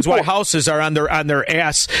explains why houses are on their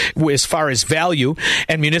ass as far as value,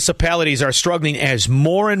 and municipalities are struggling as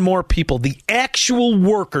more and more people, the actual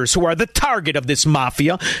workers who are the target of this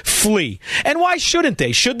mafia, flee. And why shouldn't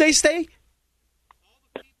they? Should they stay?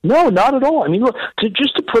 No, not at all. I mean, look,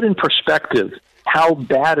 just to put in perspective how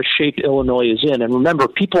bad a shape Illinois is in. And remember,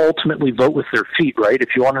 people ultimately vote with their feet, right?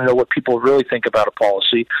 If you want to know what people really think about a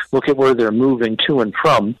policy, look at where they're moving to and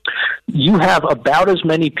from. You have about as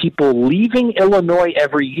many people leaving Illinois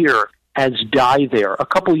every year as die there. A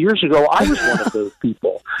couple years ago, I was one of those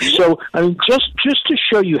people. So, I mean, just to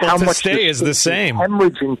show you how much stay is the same.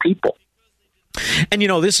 Hemorrhaging people. And,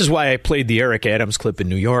 this is why I played the Eric Adams clip in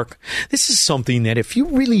New York. This is something that if you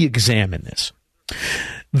really examine this,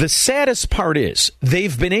 the saddest part is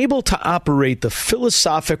they've been able to operate the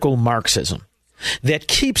philosophical Marxism that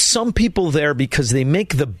keeps some people there because they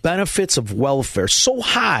make the benefits of welfare so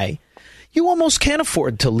high you almost can't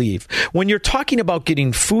afford to leave. When you're talking about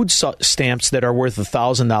getting food stamps that are worth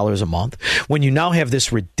 $1,000 a month, when you now have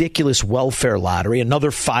this ridiculous welfare lottery,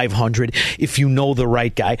 another $500 if you know the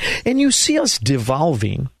right guy, and you see us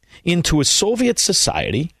devolving into a Soviet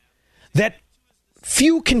society that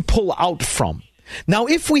few can pull out from. Now,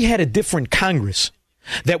 if we had a different Congress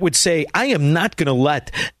that would say, I am not going to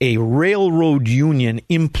let a railroad union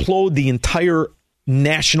implode the entire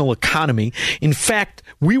national economy. In fact,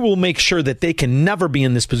 we will make sure that they can never be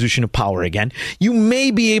in this position of power again. You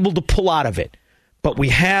may be able to pull out of it. But we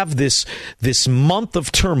have this month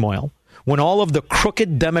of turmoil when all of the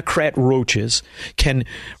crooked Democrat roaches can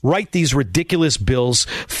write these ridiculous bills,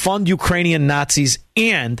 fund Ukrainian Nazis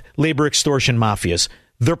and labor extortion mafias.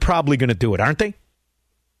 They're probably going to do it, aren't they?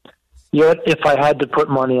 Yeah, if I had to put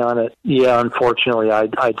money on it, yeah, unfortunately,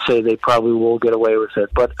 I'd say they probably will get away with it.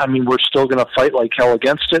 But, I mean, we're still going to fight like hell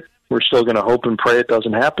against it. We're still going to hope and pray it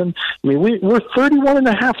doesn't happen. I mean, we're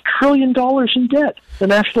 $31.5 trillion in debt. The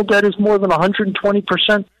national debt is more than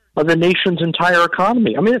 120% of the nation's entire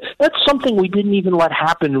economy. I mean, that's something we didn't even let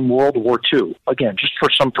happen in World War II. Again, just for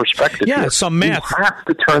some perspective. Yeah, here. Some math. You have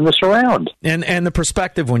to turn this around. And the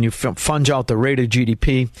perspective, when you fudge out the rate of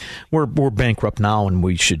GDP, we're bankrupt now, and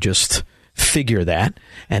we should just figure that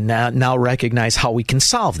and now recognize how we can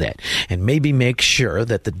solve that and maybe make sure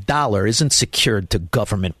that the dollar isn't secured to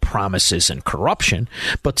government promises and corruption,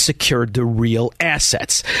 but secured to real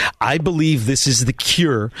assets. I believe this is the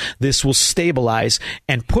cure. This will stabilize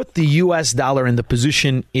and put the U.S. dollar in the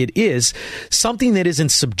position it is, something that isn't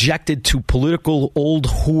subjected to political old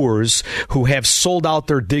whores who have sold out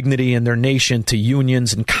their dignity and their nation to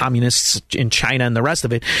unions and communists in China and the rest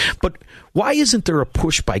of it. But why isn't there a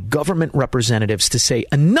push by government representatives to say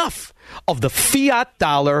enough of the fiat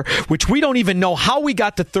dollar, which we don't even know how we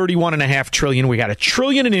got to $31.5 trillion. We got $1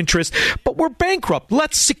 trillion in interest, but we're bankrupt.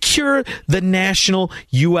 Let's secure the national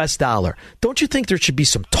U.S. dollar. Don't you think there should be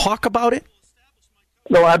some talk about it?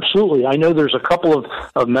 No, absolutely. I know there's a couple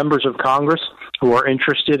of members of Congress who are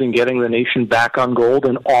interested in getting the nation back on gold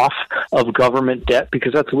and off of government debt,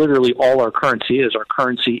 because that's literally all our currency is. Our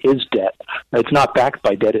currency is debt. It's not backed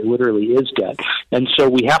by debt. It literally is debt. And so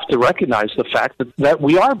we have to recognize the fact that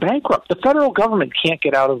we are bankrupt. The federal government can't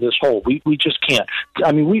get out of this hole. We just can't.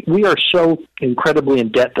 I mean, we are so incredibly in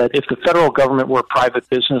debt that if the federal government were a private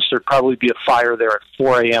business, there'd probably be a fire there at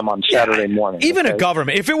 4 a.m. on Saturday morning. Even a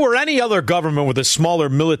government, if it were any other government with a smaller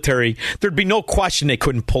military, there'd be no question they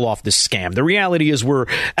couldn't pull off this scam. The reality is we're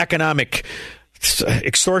economic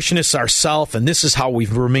extortionists ourselves, and this is how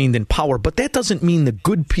we've remained in power. But that doesn't mean the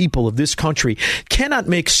good people of this country cannot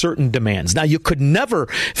make certain demands. Now, you could never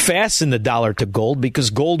fasten the dollar to gold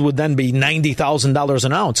because gold would then be $90,000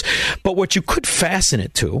 an ounce. But what you could fasten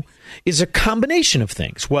it to is a combination of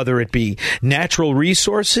things, whether it be natural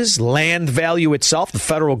resources, land value itself. The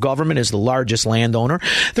federal government is the largest landowner.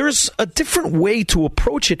 There's a different way to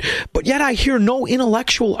approach it, but yet I hear no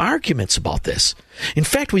intellectual arguments about this. In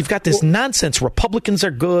fact, we've got this nonsense. Republicans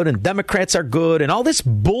are good and Democrats are good and all this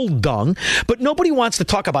bull dung, but nobody wants to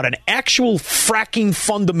talk about an actual fracking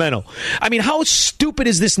fundamental. I mean, how stupid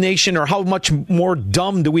is this nation, or how much more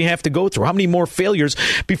dumb do we have to go through? How many more failures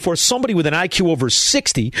before somebody with an IQ over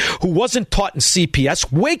 60 who wasn't taught in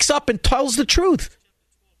CPS wakes up and tells the truth?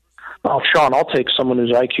 Well, Sean, I'll take someone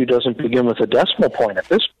whose IQ doesn't begin with a decimal point at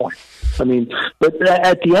this point. I mean, but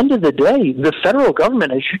at the end of the day, the federal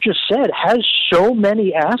government, as you just said, has so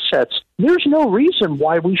many assets. There's no reason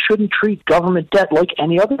why we shouldn't treat government debt like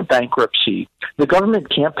any other bankruptcy. The government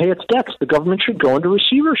can't pay its debts. The government should go into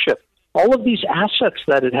receivership. All of these assets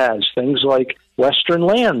that it has, things like Western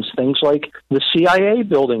Lands, things like the CIA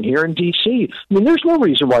building here in D.C. I mean, there's no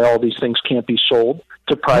reason why all these things can't be sold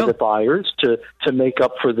to private buyers to make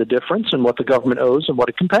up for the difference in what the government owes and what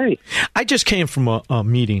it can pay. I just came from a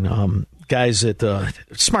meeting, guys at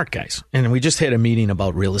smart guys, and we just had a meeting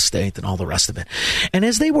about real estate and all the rest of it. And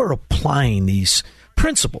as they were applying these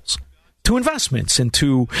principles to investments,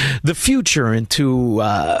 into the future, into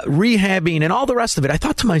rehabbing and all the rest of it, I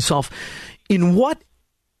thought to myself, in what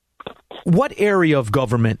area of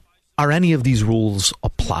government are any of these rules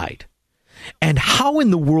applied? And how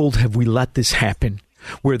in the world have we let this happen,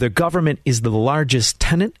 where the government is the largest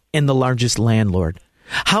tenant and the largest landlord?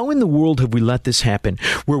 How in the world have we let this happen,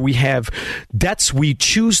 where we have debts we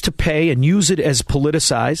choose to pay and use it as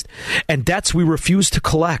politicized, and debts we refuse to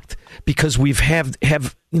collect because we've have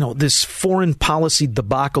this foreign policy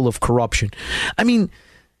debacle of corruption? I mean,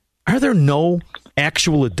 are there no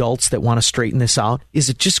actual adults that want to straighten this out? Is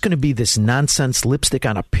it just going to be this nonsense lipstick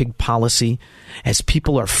on a pig policy as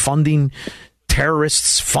people are funding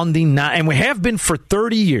terrorists, and we have been for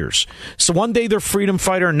 30 years. So one day they're freedom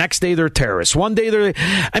fighter, next day they're terrorists. One day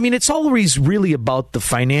it's always really about the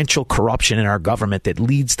financial corruption in our government that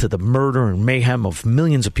leads to the murder and mayhem of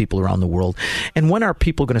millions of people around the world. And when are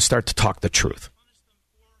people going to start to talk the truth?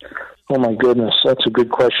 Oh, my goodness, that's a good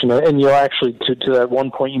question. And actually, to that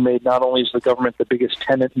one point you made, not only is the government the biggest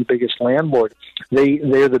tenant and the biggest landlord,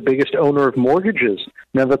 they're the biggest owner of mortgages.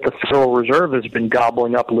 Now that the Federal Reserve has been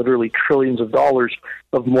gobbling up literally trillions of dollars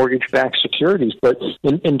of mortgage-backed securities. But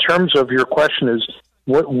in terms of your question is,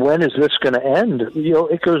 when is this going to end?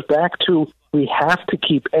 It goes back to, we have to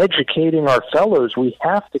keep educating our fellows. We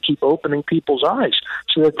have to keep opening people's eyes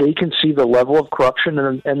so that they can see the level of corruption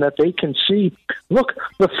and that they can see, look,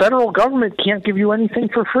 the federal government can't give you anything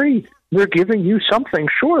for free. They're giving you something,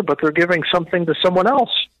 sure, but they're giving something to someone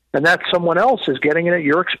else, and that someone else is getting it at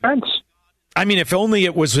your expense. I mean, if only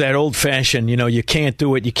it was that old-fashioned, you can't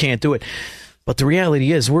do it, you can't do it. But the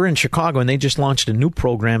reality is, we're in Chicago, and they just launched a new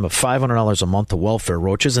program of $500 a month to welfare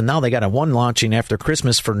roaches, and now they got one launching after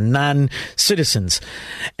Christmas for non-citizens.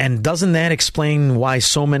 And doesn't that explain why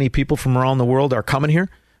so many people from around the world are coming here?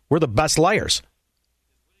 We're the best liars.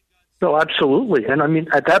 No, absolutely. And I mean,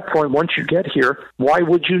 at that point, once you get here, why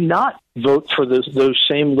would you not vote for those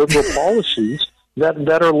same liberal policies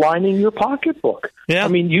that are lining your pocketbook. Yeah. I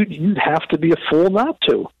mean, you'd have to be a fool not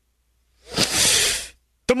to.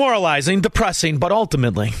 Demoralizing, depressing, but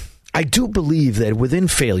ultimately, I do believe that within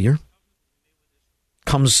failure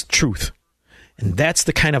comes truth. And that's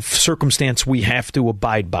the kind of circumstance we have to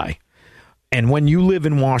abide by. And when you live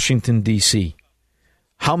in Washington, D.C.,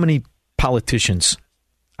 how many politicians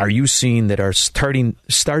are you seeing that are starting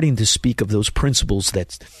to speak of those principles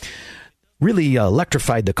that really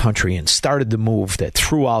electrified the country and started the move that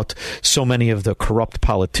threw out so many of the corrupt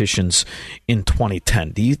politicians in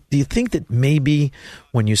 2010? Do you think that maybe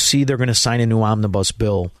when you see they're going to sign a new omnibus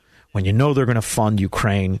bill, when you know they're going to fund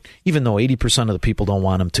Ukraine, even though 80% of the people don't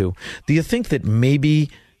want them to, do you think that maybe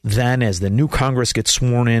then as the new Congress gets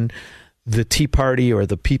sworn in, the Tea Party or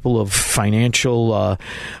the people of financial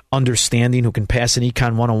understanding who can pass an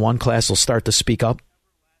Econ 101 class will start to speak up?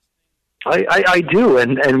 I do,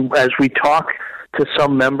 and as we talk to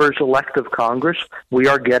some members-elect of Congress, we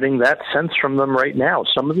are getting that sense from them right now.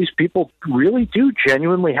 Some of these people really do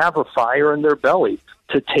genuinely have a fire in their belly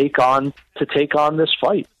to take on this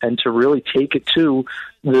fight and to really take it to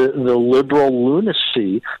the liberal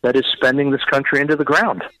lunacy that is spending this country into the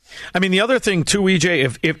ground. I mean, the other thing too,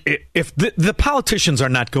 EJ, if the politicians are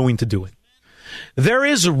not going to do it, there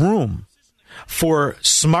is room for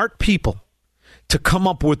smart people to come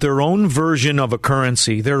up with their own version of a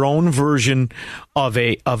currency, their own version of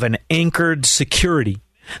an anchored security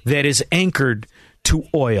that is anchored to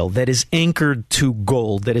oil, that is anchored to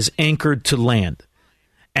gold, that is anchored to land.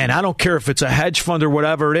 And I don't care if it's a hedge fund or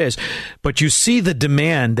whatever it is, but you see the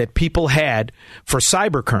demand that people had for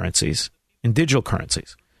cyber currencies and digital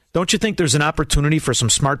currencies. Don't you think there's an opportunity for some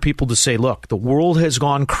smart people to say, look, the world has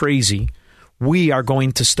gone crazy. We are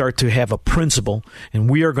going to start to have a principle, and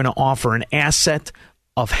we are going to offer an asset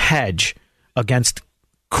of hedge against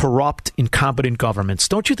corrupt, incompetent governments.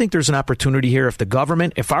 Don't you think there's an opportunity here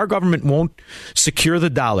if our government won't secure the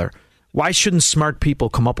dollar, why shouldn't smart people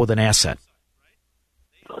come up with an asset?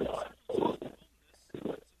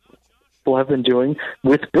 People have been doing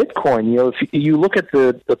with Bitcoin. You know, if you look at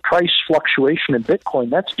the price fluctuation in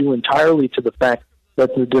Bitcoin, that's due entirely to the fact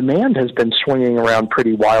that the demand has been swinging around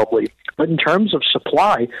pretty wildly. But in terms of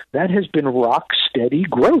supply, that has been rock steady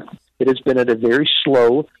growth. It has been at a very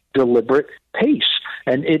slow, deliberate pace.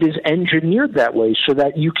 And it is engineered that way so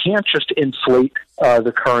that you can't just inflate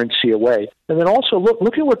the currency away. And then also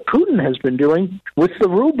look at what Putin has been doing with the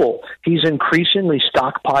ruble. He's increasingly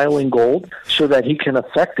stockpiling gold so that he can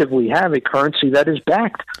effectively have a currency that is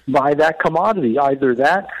backed by that commodity, either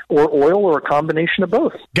that or oil or a combination of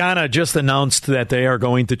both. Ghana just announced that they are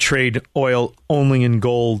going to trade oil only in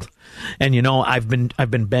gold. And, you know, I've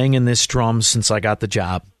been banging this drum since I got the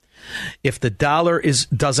job. If the dollar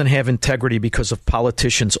doesn't have integrity because of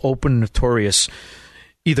politicians' open, notorious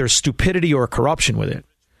either stupidity or corruption with it,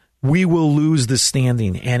 we will lose the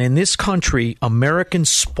standing. And in this country, American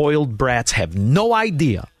spoiled brats have no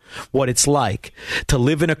idea what it's like to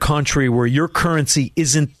live in a country where your currency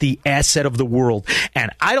isn't the asset of the world.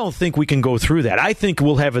 And I don't think we can go through that. I think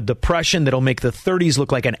we'll have a depression that'll make the 30s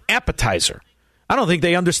look like an appetizer. I don't think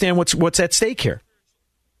they understand what's at stake here.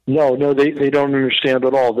 No, they don't understand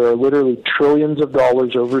at all. There are literally trillions of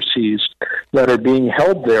dollars overseas that are being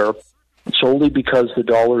held there solely because the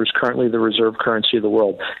dollar is currently the reserve currency of the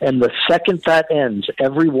world. And the second that ends,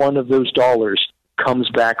 every one of those dollars comes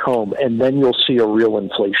back home, and then you'll see a real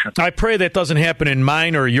inflation. I pray that doesn't happen in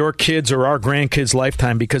mine or your kids or our grandkids'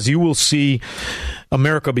 lifetime, because you will see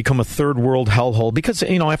America become a third world hellhole. Because,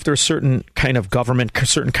 you know, after a certain kind of government, a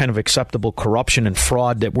certain kind of acceptable corruption and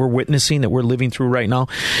fraud that we're witnessing, that we're living through right now,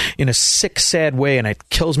 in a sick, sad way, and it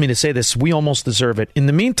kills me to say this, we almost deserve it. In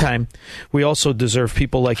the meantime, we also deserve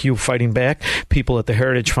people like you fighting back, people at the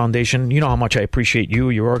Heritage Foundation. You know how much I appreciate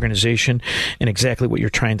you, your organization, and exactly what you're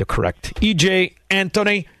trying to correct. EJ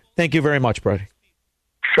Antony, thank you very much, buddy.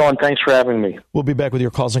 Sean, thanks for having me. We'll be back with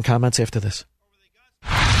your calls and comments after this.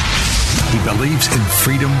 He believes in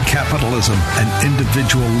freedom, capitalism, and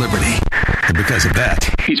individual liberty. And because of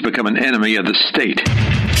that, he's become an enemy of the state.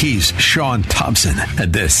 He's Sean Thompson,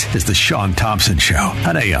 and this is The Sean Thompson Show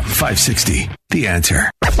on AM 560. The Answer.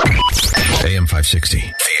 AM 560.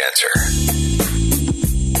 The Answer.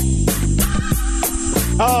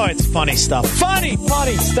 Oh, it's funny stuff. Funny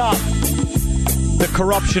stuff. The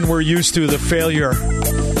corruption we're used to, the failure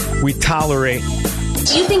we tolerate.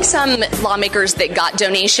 Do you think some lawmakers that got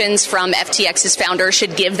donations from FTX's founder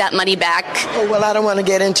should give that money back? Oh, well, I don't want to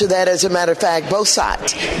get into that. As a matter of fact, both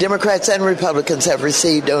sides, Democrats and Republicans, have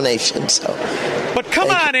received donations. So. But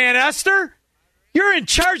come on, Aunt Esther. You're in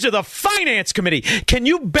charge of the Finance Committee. Can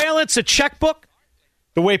you balance a checkbook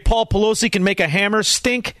the way Paul Pelosi can make a hammer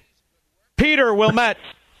stink? Peter Wilmette.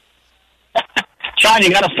 Sean, you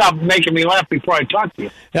got to stop making me laugh before I talk to you.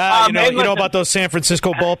 You know about those San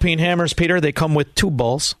Francisco ball peen hammers, Peter? They come with 2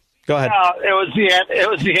 balls. Go ahead. It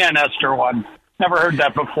was the Ann Esther one. Never heard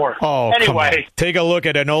that before. Oh, anyway, take a look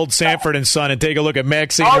at an old Sanford and Son, and take a look at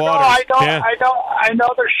Maxine Waters. No, I know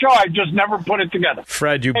their show. I just never put it together.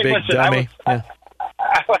 Fred, you big dummy. I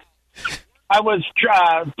was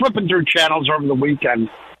flipping through channels over the weekend,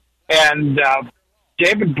 and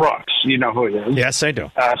David Brooks, you know who he is. Yes, I do.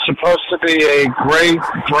 Supposed to be a great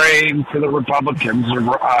brain for the Republicans,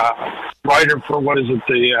 writer for what is it,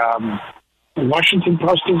 the Washington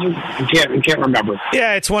Post, is it? I can't remember.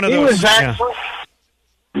 Yeah, it's one of those.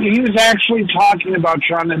 He was actually talking about,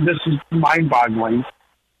 Sean, and this is mind-boggling,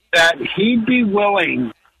 that he'd be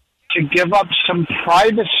willing to give up some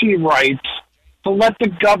privacy rights to let the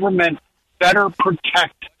government better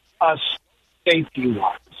protect us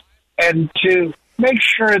safety-wise, and to make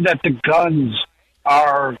sure that the guns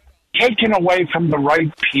are taken away from the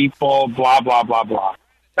right people, blah, blah, blah, blah.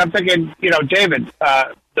 I'm thinking, David,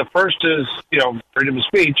 the first is, freedom of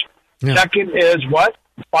speech. Yeah. Second is what?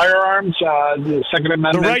 Firearms, the Second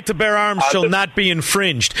Amendment. The right to bear arms shall not be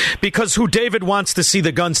infringed, because who David wants to see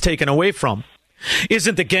the guns taken away from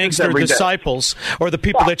isn't the gangster disciples or the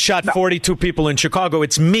people that shot 42 people in Chicago.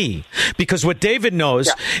 It's me. Because what David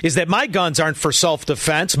knows is that my guns aren't for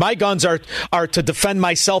self-defense. My guns are to defend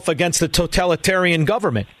myself against the totalitarian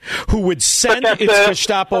government who would send its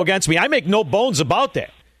Gestapo against me. I make no bones about that.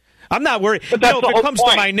 I'm not worried. If it comes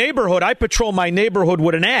to my neighborhood, I patrol my neighborhood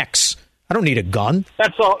with an axe. I don't need a gun.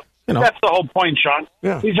 That's the whole point, Sean.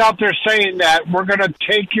 Yeah. He's out there saying that we're going to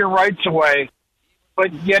take your rights away.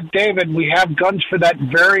 But yet, David, we have guns for that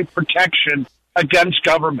very protection against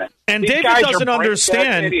government. And David doesn't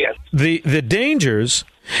understand the dangers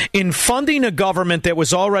in funding a government that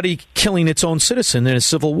was already killing its own citizen in a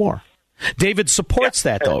civil war. David supports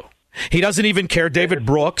that, though. He doesn't even care. David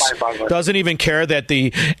Brooks doesn't even care that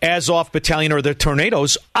the Azov Battalion or the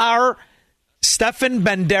Tornadoes are Stefan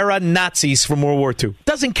Bandera Nazis from World War II.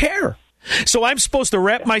 Doesn't care. So I'm supposed to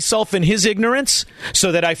wrap myself in his ignorance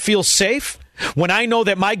so that I feel safe when I know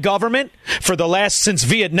that my government, since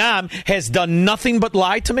Vietnam, has done nothing but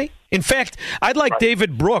lie to me? In fact, I'd like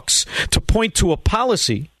David Brooks to point to a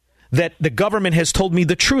policy that the government has told me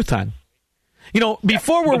the truth on.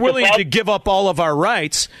 Before we're willing to give up all of our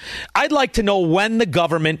rights, I'd like to know when the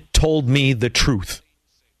government told me the truth.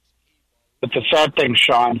 But the sad thing,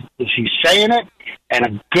 Sean, is he's saying it, and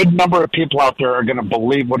a good number of people out there are going to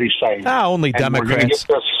believe what he's saying. Only Democrats.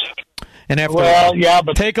 And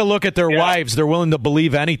take a look at their wives. They're willing to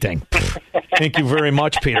believe anything. Thank you very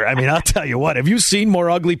much, Peter. I mean, I'll tell you what. Have you seen more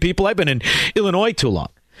ugly people? I've been in Illinois too long.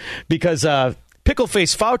 Because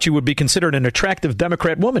Pickleface Fauci would be considered an attractive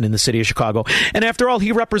Democrat woman in the city of Chicago. And after all,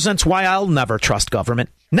 he represents why I'll never trust government.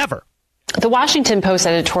 Never. The Washington Post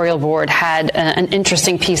editorial board had an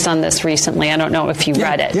interesting piece on this recently. I don't know if you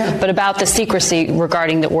read it, but about the secrecy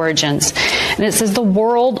regarding the origins. And it says the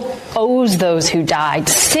world owes those who died,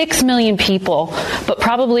 6 million people, but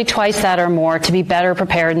probably twice that or more, to be better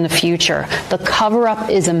prepared in the future. The cover-up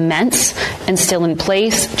is immense and still in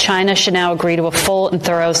place. China should now agree to a full and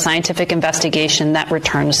thorough scientific investigation that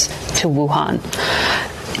returns to Wuhan.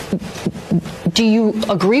 Do you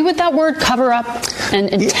agree with that word, cover up, and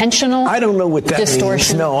intentional distortion? I don't know what that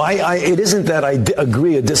means. No, it isn't that I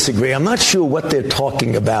agree or disagree. I'm not sure what they're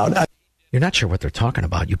talking about. You're not sure what they're talking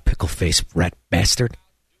about, you pickle-faced rat bastard.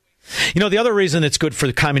 The other reason it's good for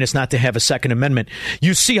the communists not to have a Second Amendment,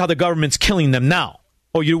 you see how the government's killing them now.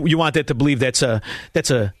 Oh, you want that to believe that's a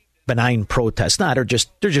benign protest. No, they're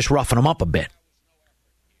just roughing them up a bit.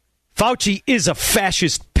 Fauci is a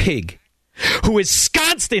fascist pig who is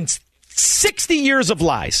ensconced in 60 years of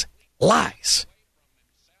lies.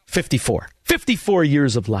 54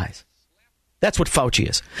 years of lies. That's what Fauci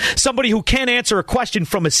is. Somebody who can't answer a question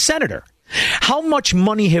from a senator. How much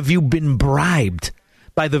money have you been bribed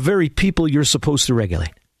by the very people you're supposed to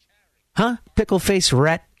regulate? Huh? Pickle-faced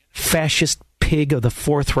rat, fascist pig of the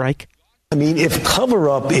Fourth Reich? I mean, if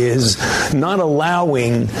cover-up is not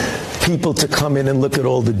allowing people to come in and look at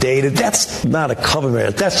all the data, that's not a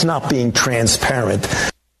cover-up. That's not being transparent.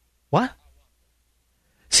 What?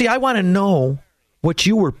 See, I want to know what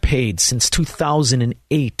you were paid since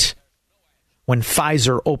 2008 when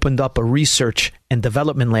Pfizer opened up a research and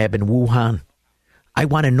development lab in Wuhan. I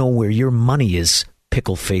want to know where your money is,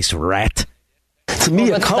 pickle-faced rat. To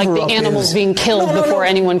me, a cover-up like the animals being killed before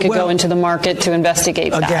anyone could go into the market to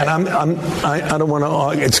investigate that. Again, I don't want to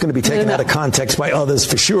argue. It's going to be taken out of context by others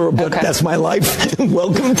for sure, but that's my life.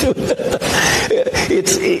 Welcome to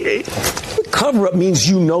it. cover-up means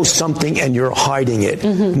you know something and you're hiding it.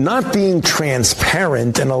 Not being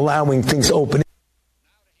transparent and allowing things open.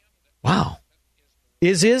 Wow.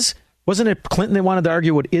 Is? Wasn't it Clinton that wanted to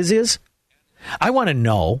argue what is? I want to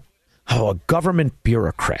know how a government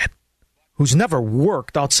bureaucrat who's never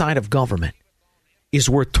worked outside of government is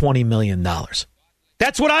worth $20 million.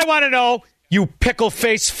 That's what I want to know, you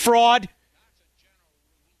pickle-faced fraud.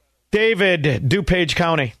 David, DuPage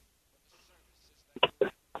County.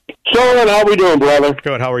 So, how we doing, brother?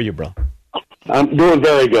 Good. How are you, bro? I'm doing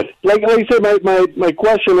very good. Like I said, my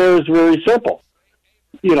question there is very simple.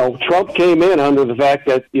 You know, Trump came in under the fact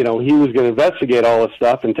that, you know, he was going to investigate all this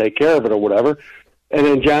stuff and take care of it or whatever. And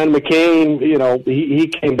then John McCain, you know, he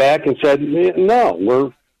came back and said, no,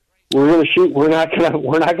 we're going to shoot. We're not going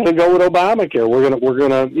to go with Obamacare. We're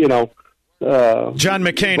going to, you know. John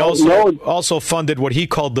McCain also funded what he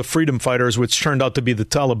called the Freedom Fighters, which turned out to be the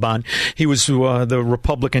Taliban. He was the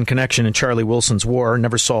Republican connection in Charlie Wilson's war.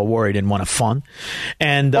 Never saw a war he didn't want to fund.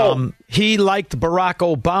 And he liked Barack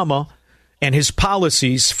Obama and his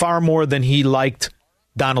policies far more than he liked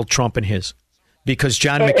Donald Trump and his. Because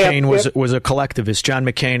John McCain was a collectivist. John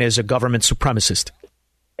McCain is a government supremacist.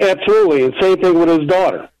 Absolutely. And same thing with his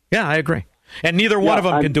daughter. Yeah, I agree. And neither one of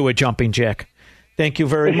them can do a jumping jack. Thank you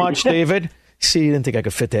very much, David. See, you didn't think I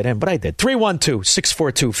could fit that in, but I did.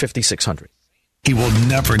 312-642-5600. He will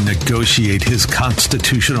never negotiate his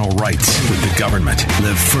constitutional rights with the government.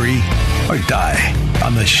 Live free or die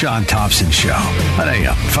on The Sean Thompson Show on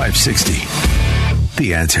AM 560.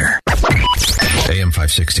 The Answer. AM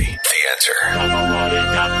 560. The Answer.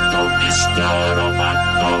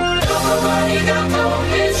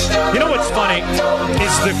 You know what's funny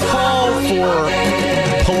is the call for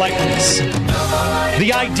politeness.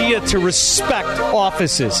 The idea to respect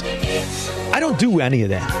offices. I don't do any of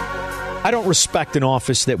that. I don't respect an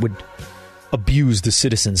office that would abuse the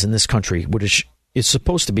citizens in this country, which is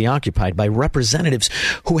supposed to be occupied by representatives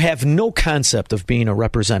who have no concept of being a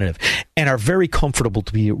representative and are very comfortable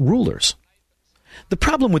to be rulers. The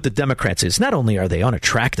problem with the Democrats is not only are they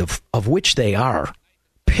unattractive, of which they are,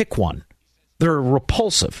 pick one, they're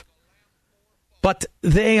repulsive, but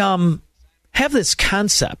they have this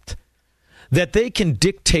concept that they can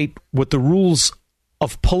dictate what the rules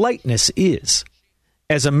of politeness is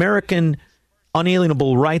as American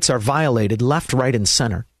unalienable rights are violated left, right, and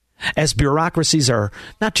center, as bureaucracies are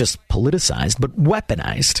not just politicized, but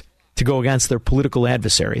weaponized to go against their political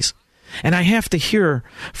adversaries. And I have to hear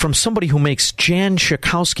from somebody who makes Jan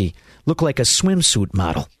Schakowsky look like a swimsuit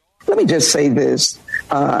model. Let me just say this,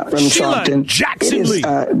 Sheila Jackson it is Lee.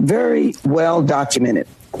 Very well documented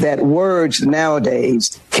that words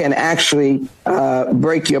nowadays can actually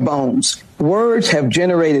break your bones. Words have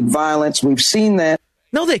generated violence. We've seen that.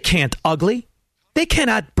 No, they can't, ugly. They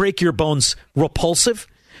cannot break your bones, repulsive.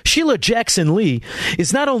 Sheila Jackson Lee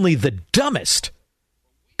is not only the dumbest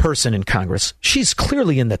person in Congress, she's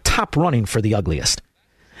clearly in the top running for the ugliest.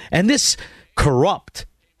 And this corrupt,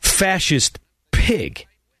 fascist pig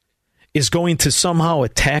is going to somehow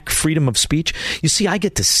attack freedom of speech. You see, I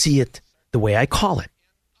get to see it the way I call it.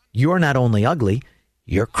 You're not only ugly,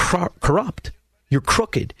 you're corrupt, you're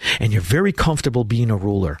crooked, and you're very comfortable being a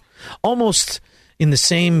ruler. Almost in the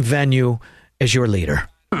same venue as your leader.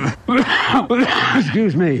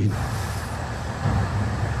 Excuse me.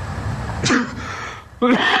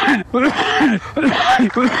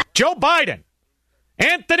 Joe Biden,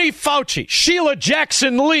 Anthony Fauci, Sheila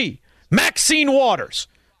Jackson Lee, Maxine Waters,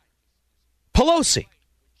 Pelosi,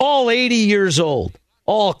 all 80 years old,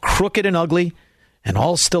 all crooked and ugly, and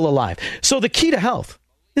all still alive. So the key to health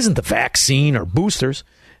isn't the vaccine or boosters.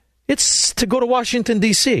 It's to go to Washington,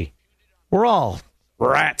 D.C. We're all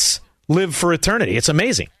rats, live for eternity. It's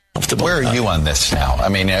amazing. Where are you on this now? I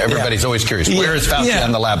mean, everybody's always curious. Where is Fauci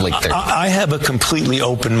on the lab leak theory? I have a completely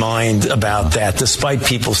open mind about that, despite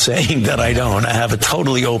people saying that I don't. I have a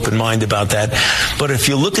totally open mind about that. But if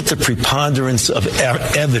you look at the preponderance of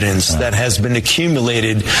evidence that has been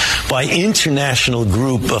accumulated by international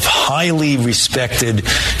group of highly respected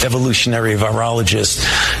evolutionary virologists,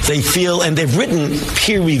 they feel, and they've written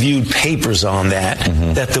peer-reviewed papers on that,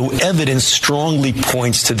 that the evidence strongly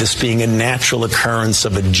points to this being a natural occurrence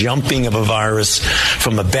of a jumping of a virus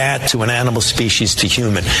from a bat to an animal species to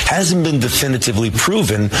human. Hasn't been definitively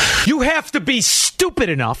proven. You have to be stupid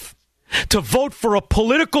enough to vote for a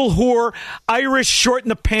political whore, Irish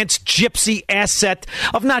short-in-the-pants gypsy asset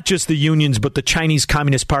of not just the unions, but the Chinese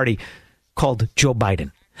Communist Party called Joe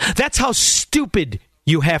Biden. That's how stupid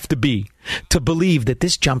you have to be to believe that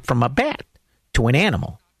this jumped from a bat to an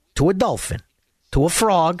animal, to a dolphin, to a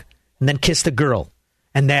frog, and then kissed a girl.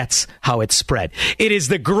 And that's how it spread. It is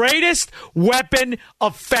the greatest weapon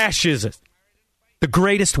of fascism. The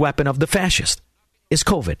greatest weapon of the fascist is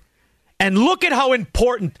COVID. And look at how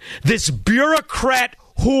important this bureaucrat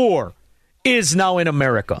whore is now in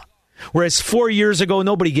America. Whereas 4 years ago,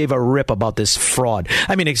 nobody gave a rip about this fraud.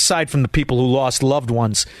 I mean, aside from the people who lost loved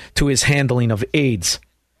ones to his handling of AIDS.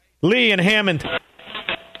 Lee and Hammond.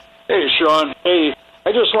 Hey, Sean. Hey,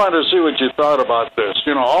 I just wanted to see what you thought about this.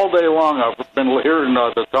 You know, all day long I've been hearing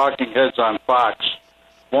the talking heads on Fox,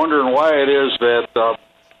 wondering why it is that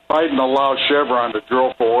Biden allowed Chevron to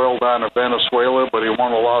drill for oil down in Venezuela, but he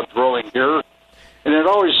won't allow drilling here. And it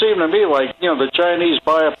always seemed to me like, you know, the Chinese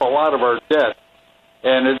buy up a lot of our debt.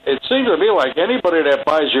 And it seems to me like anybody that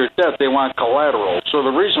buys your debt, they want collateral. So the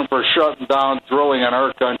reason for shutting down drilling in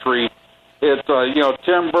our country,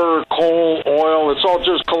 timber, coal, oil, it's all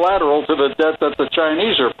just collateral to the debt that the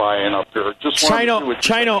Chinese are buying up here.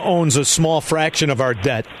 China owns a small fraction of our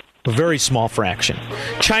debt. A very small fraction.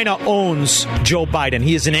 China owns Joe Biden.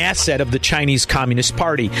 He is an asset of the Chinese Communist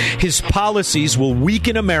Party. His policies will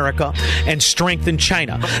weaken America and strengthen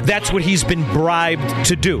China. That's what he's been bribed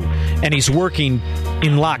to do. And he's working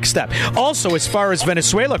in lockstep. Also, as far as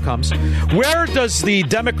Venezuela comes, where does the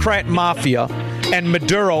Democrat mafia and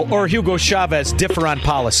Maduro or Hugo Chavez differ on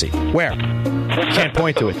policy? Where? Can't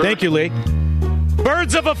point to it. Thank you, Lee.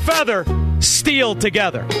 Birds of a feather steal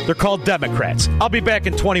together. They're called Democrats. I'll be back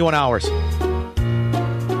in 21 hours.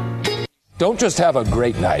 Don't just have a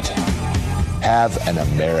great night. Have an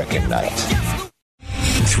American night.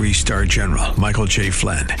 3-star General Michael J.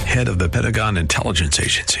 Flynn, head of the Pentagon Intelligence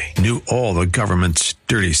Agency, knew all the government's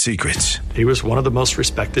dirty secrets. He was one of the most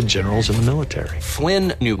respected generals in the military.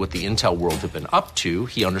 Flynn knew what the intel world had been up to.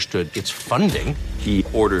 He understood its funding. He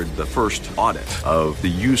ordered the first audit of the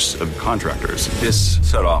use of contractors. This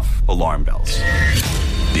set off alarm bells.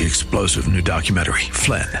 The explosive new documentary,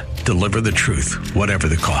 Flynn, Deliver the Truth, Whatever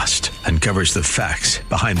the Cost, uncovers the facts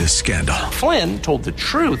behind this scandal. Flynn told the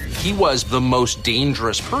truth. He was the most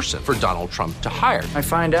dangerous person for Donald Trump to hire. I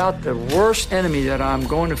find out the worst enemy that I'm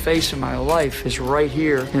going to face in my life is right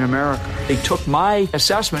here in America. They took my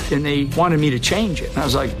assessment and they wanted me to change it. And I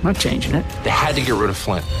was like, I'm not changing it. They had to get rid of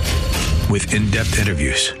Flynn. With in-depth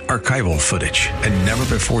interviews, archival footage, and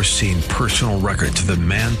never-before-seen personal records of the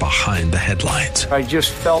man behind the headlines. I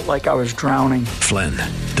just felt like I was drowning. Flynn,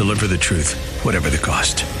 Deliver the Truth, Whatever the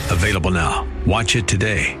Cost. Available now. Watch it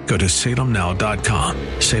today. Go to salemnow.com.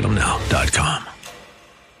 salemnow.com.